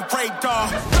I'm on their radar.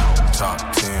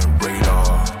 Top 10 radar.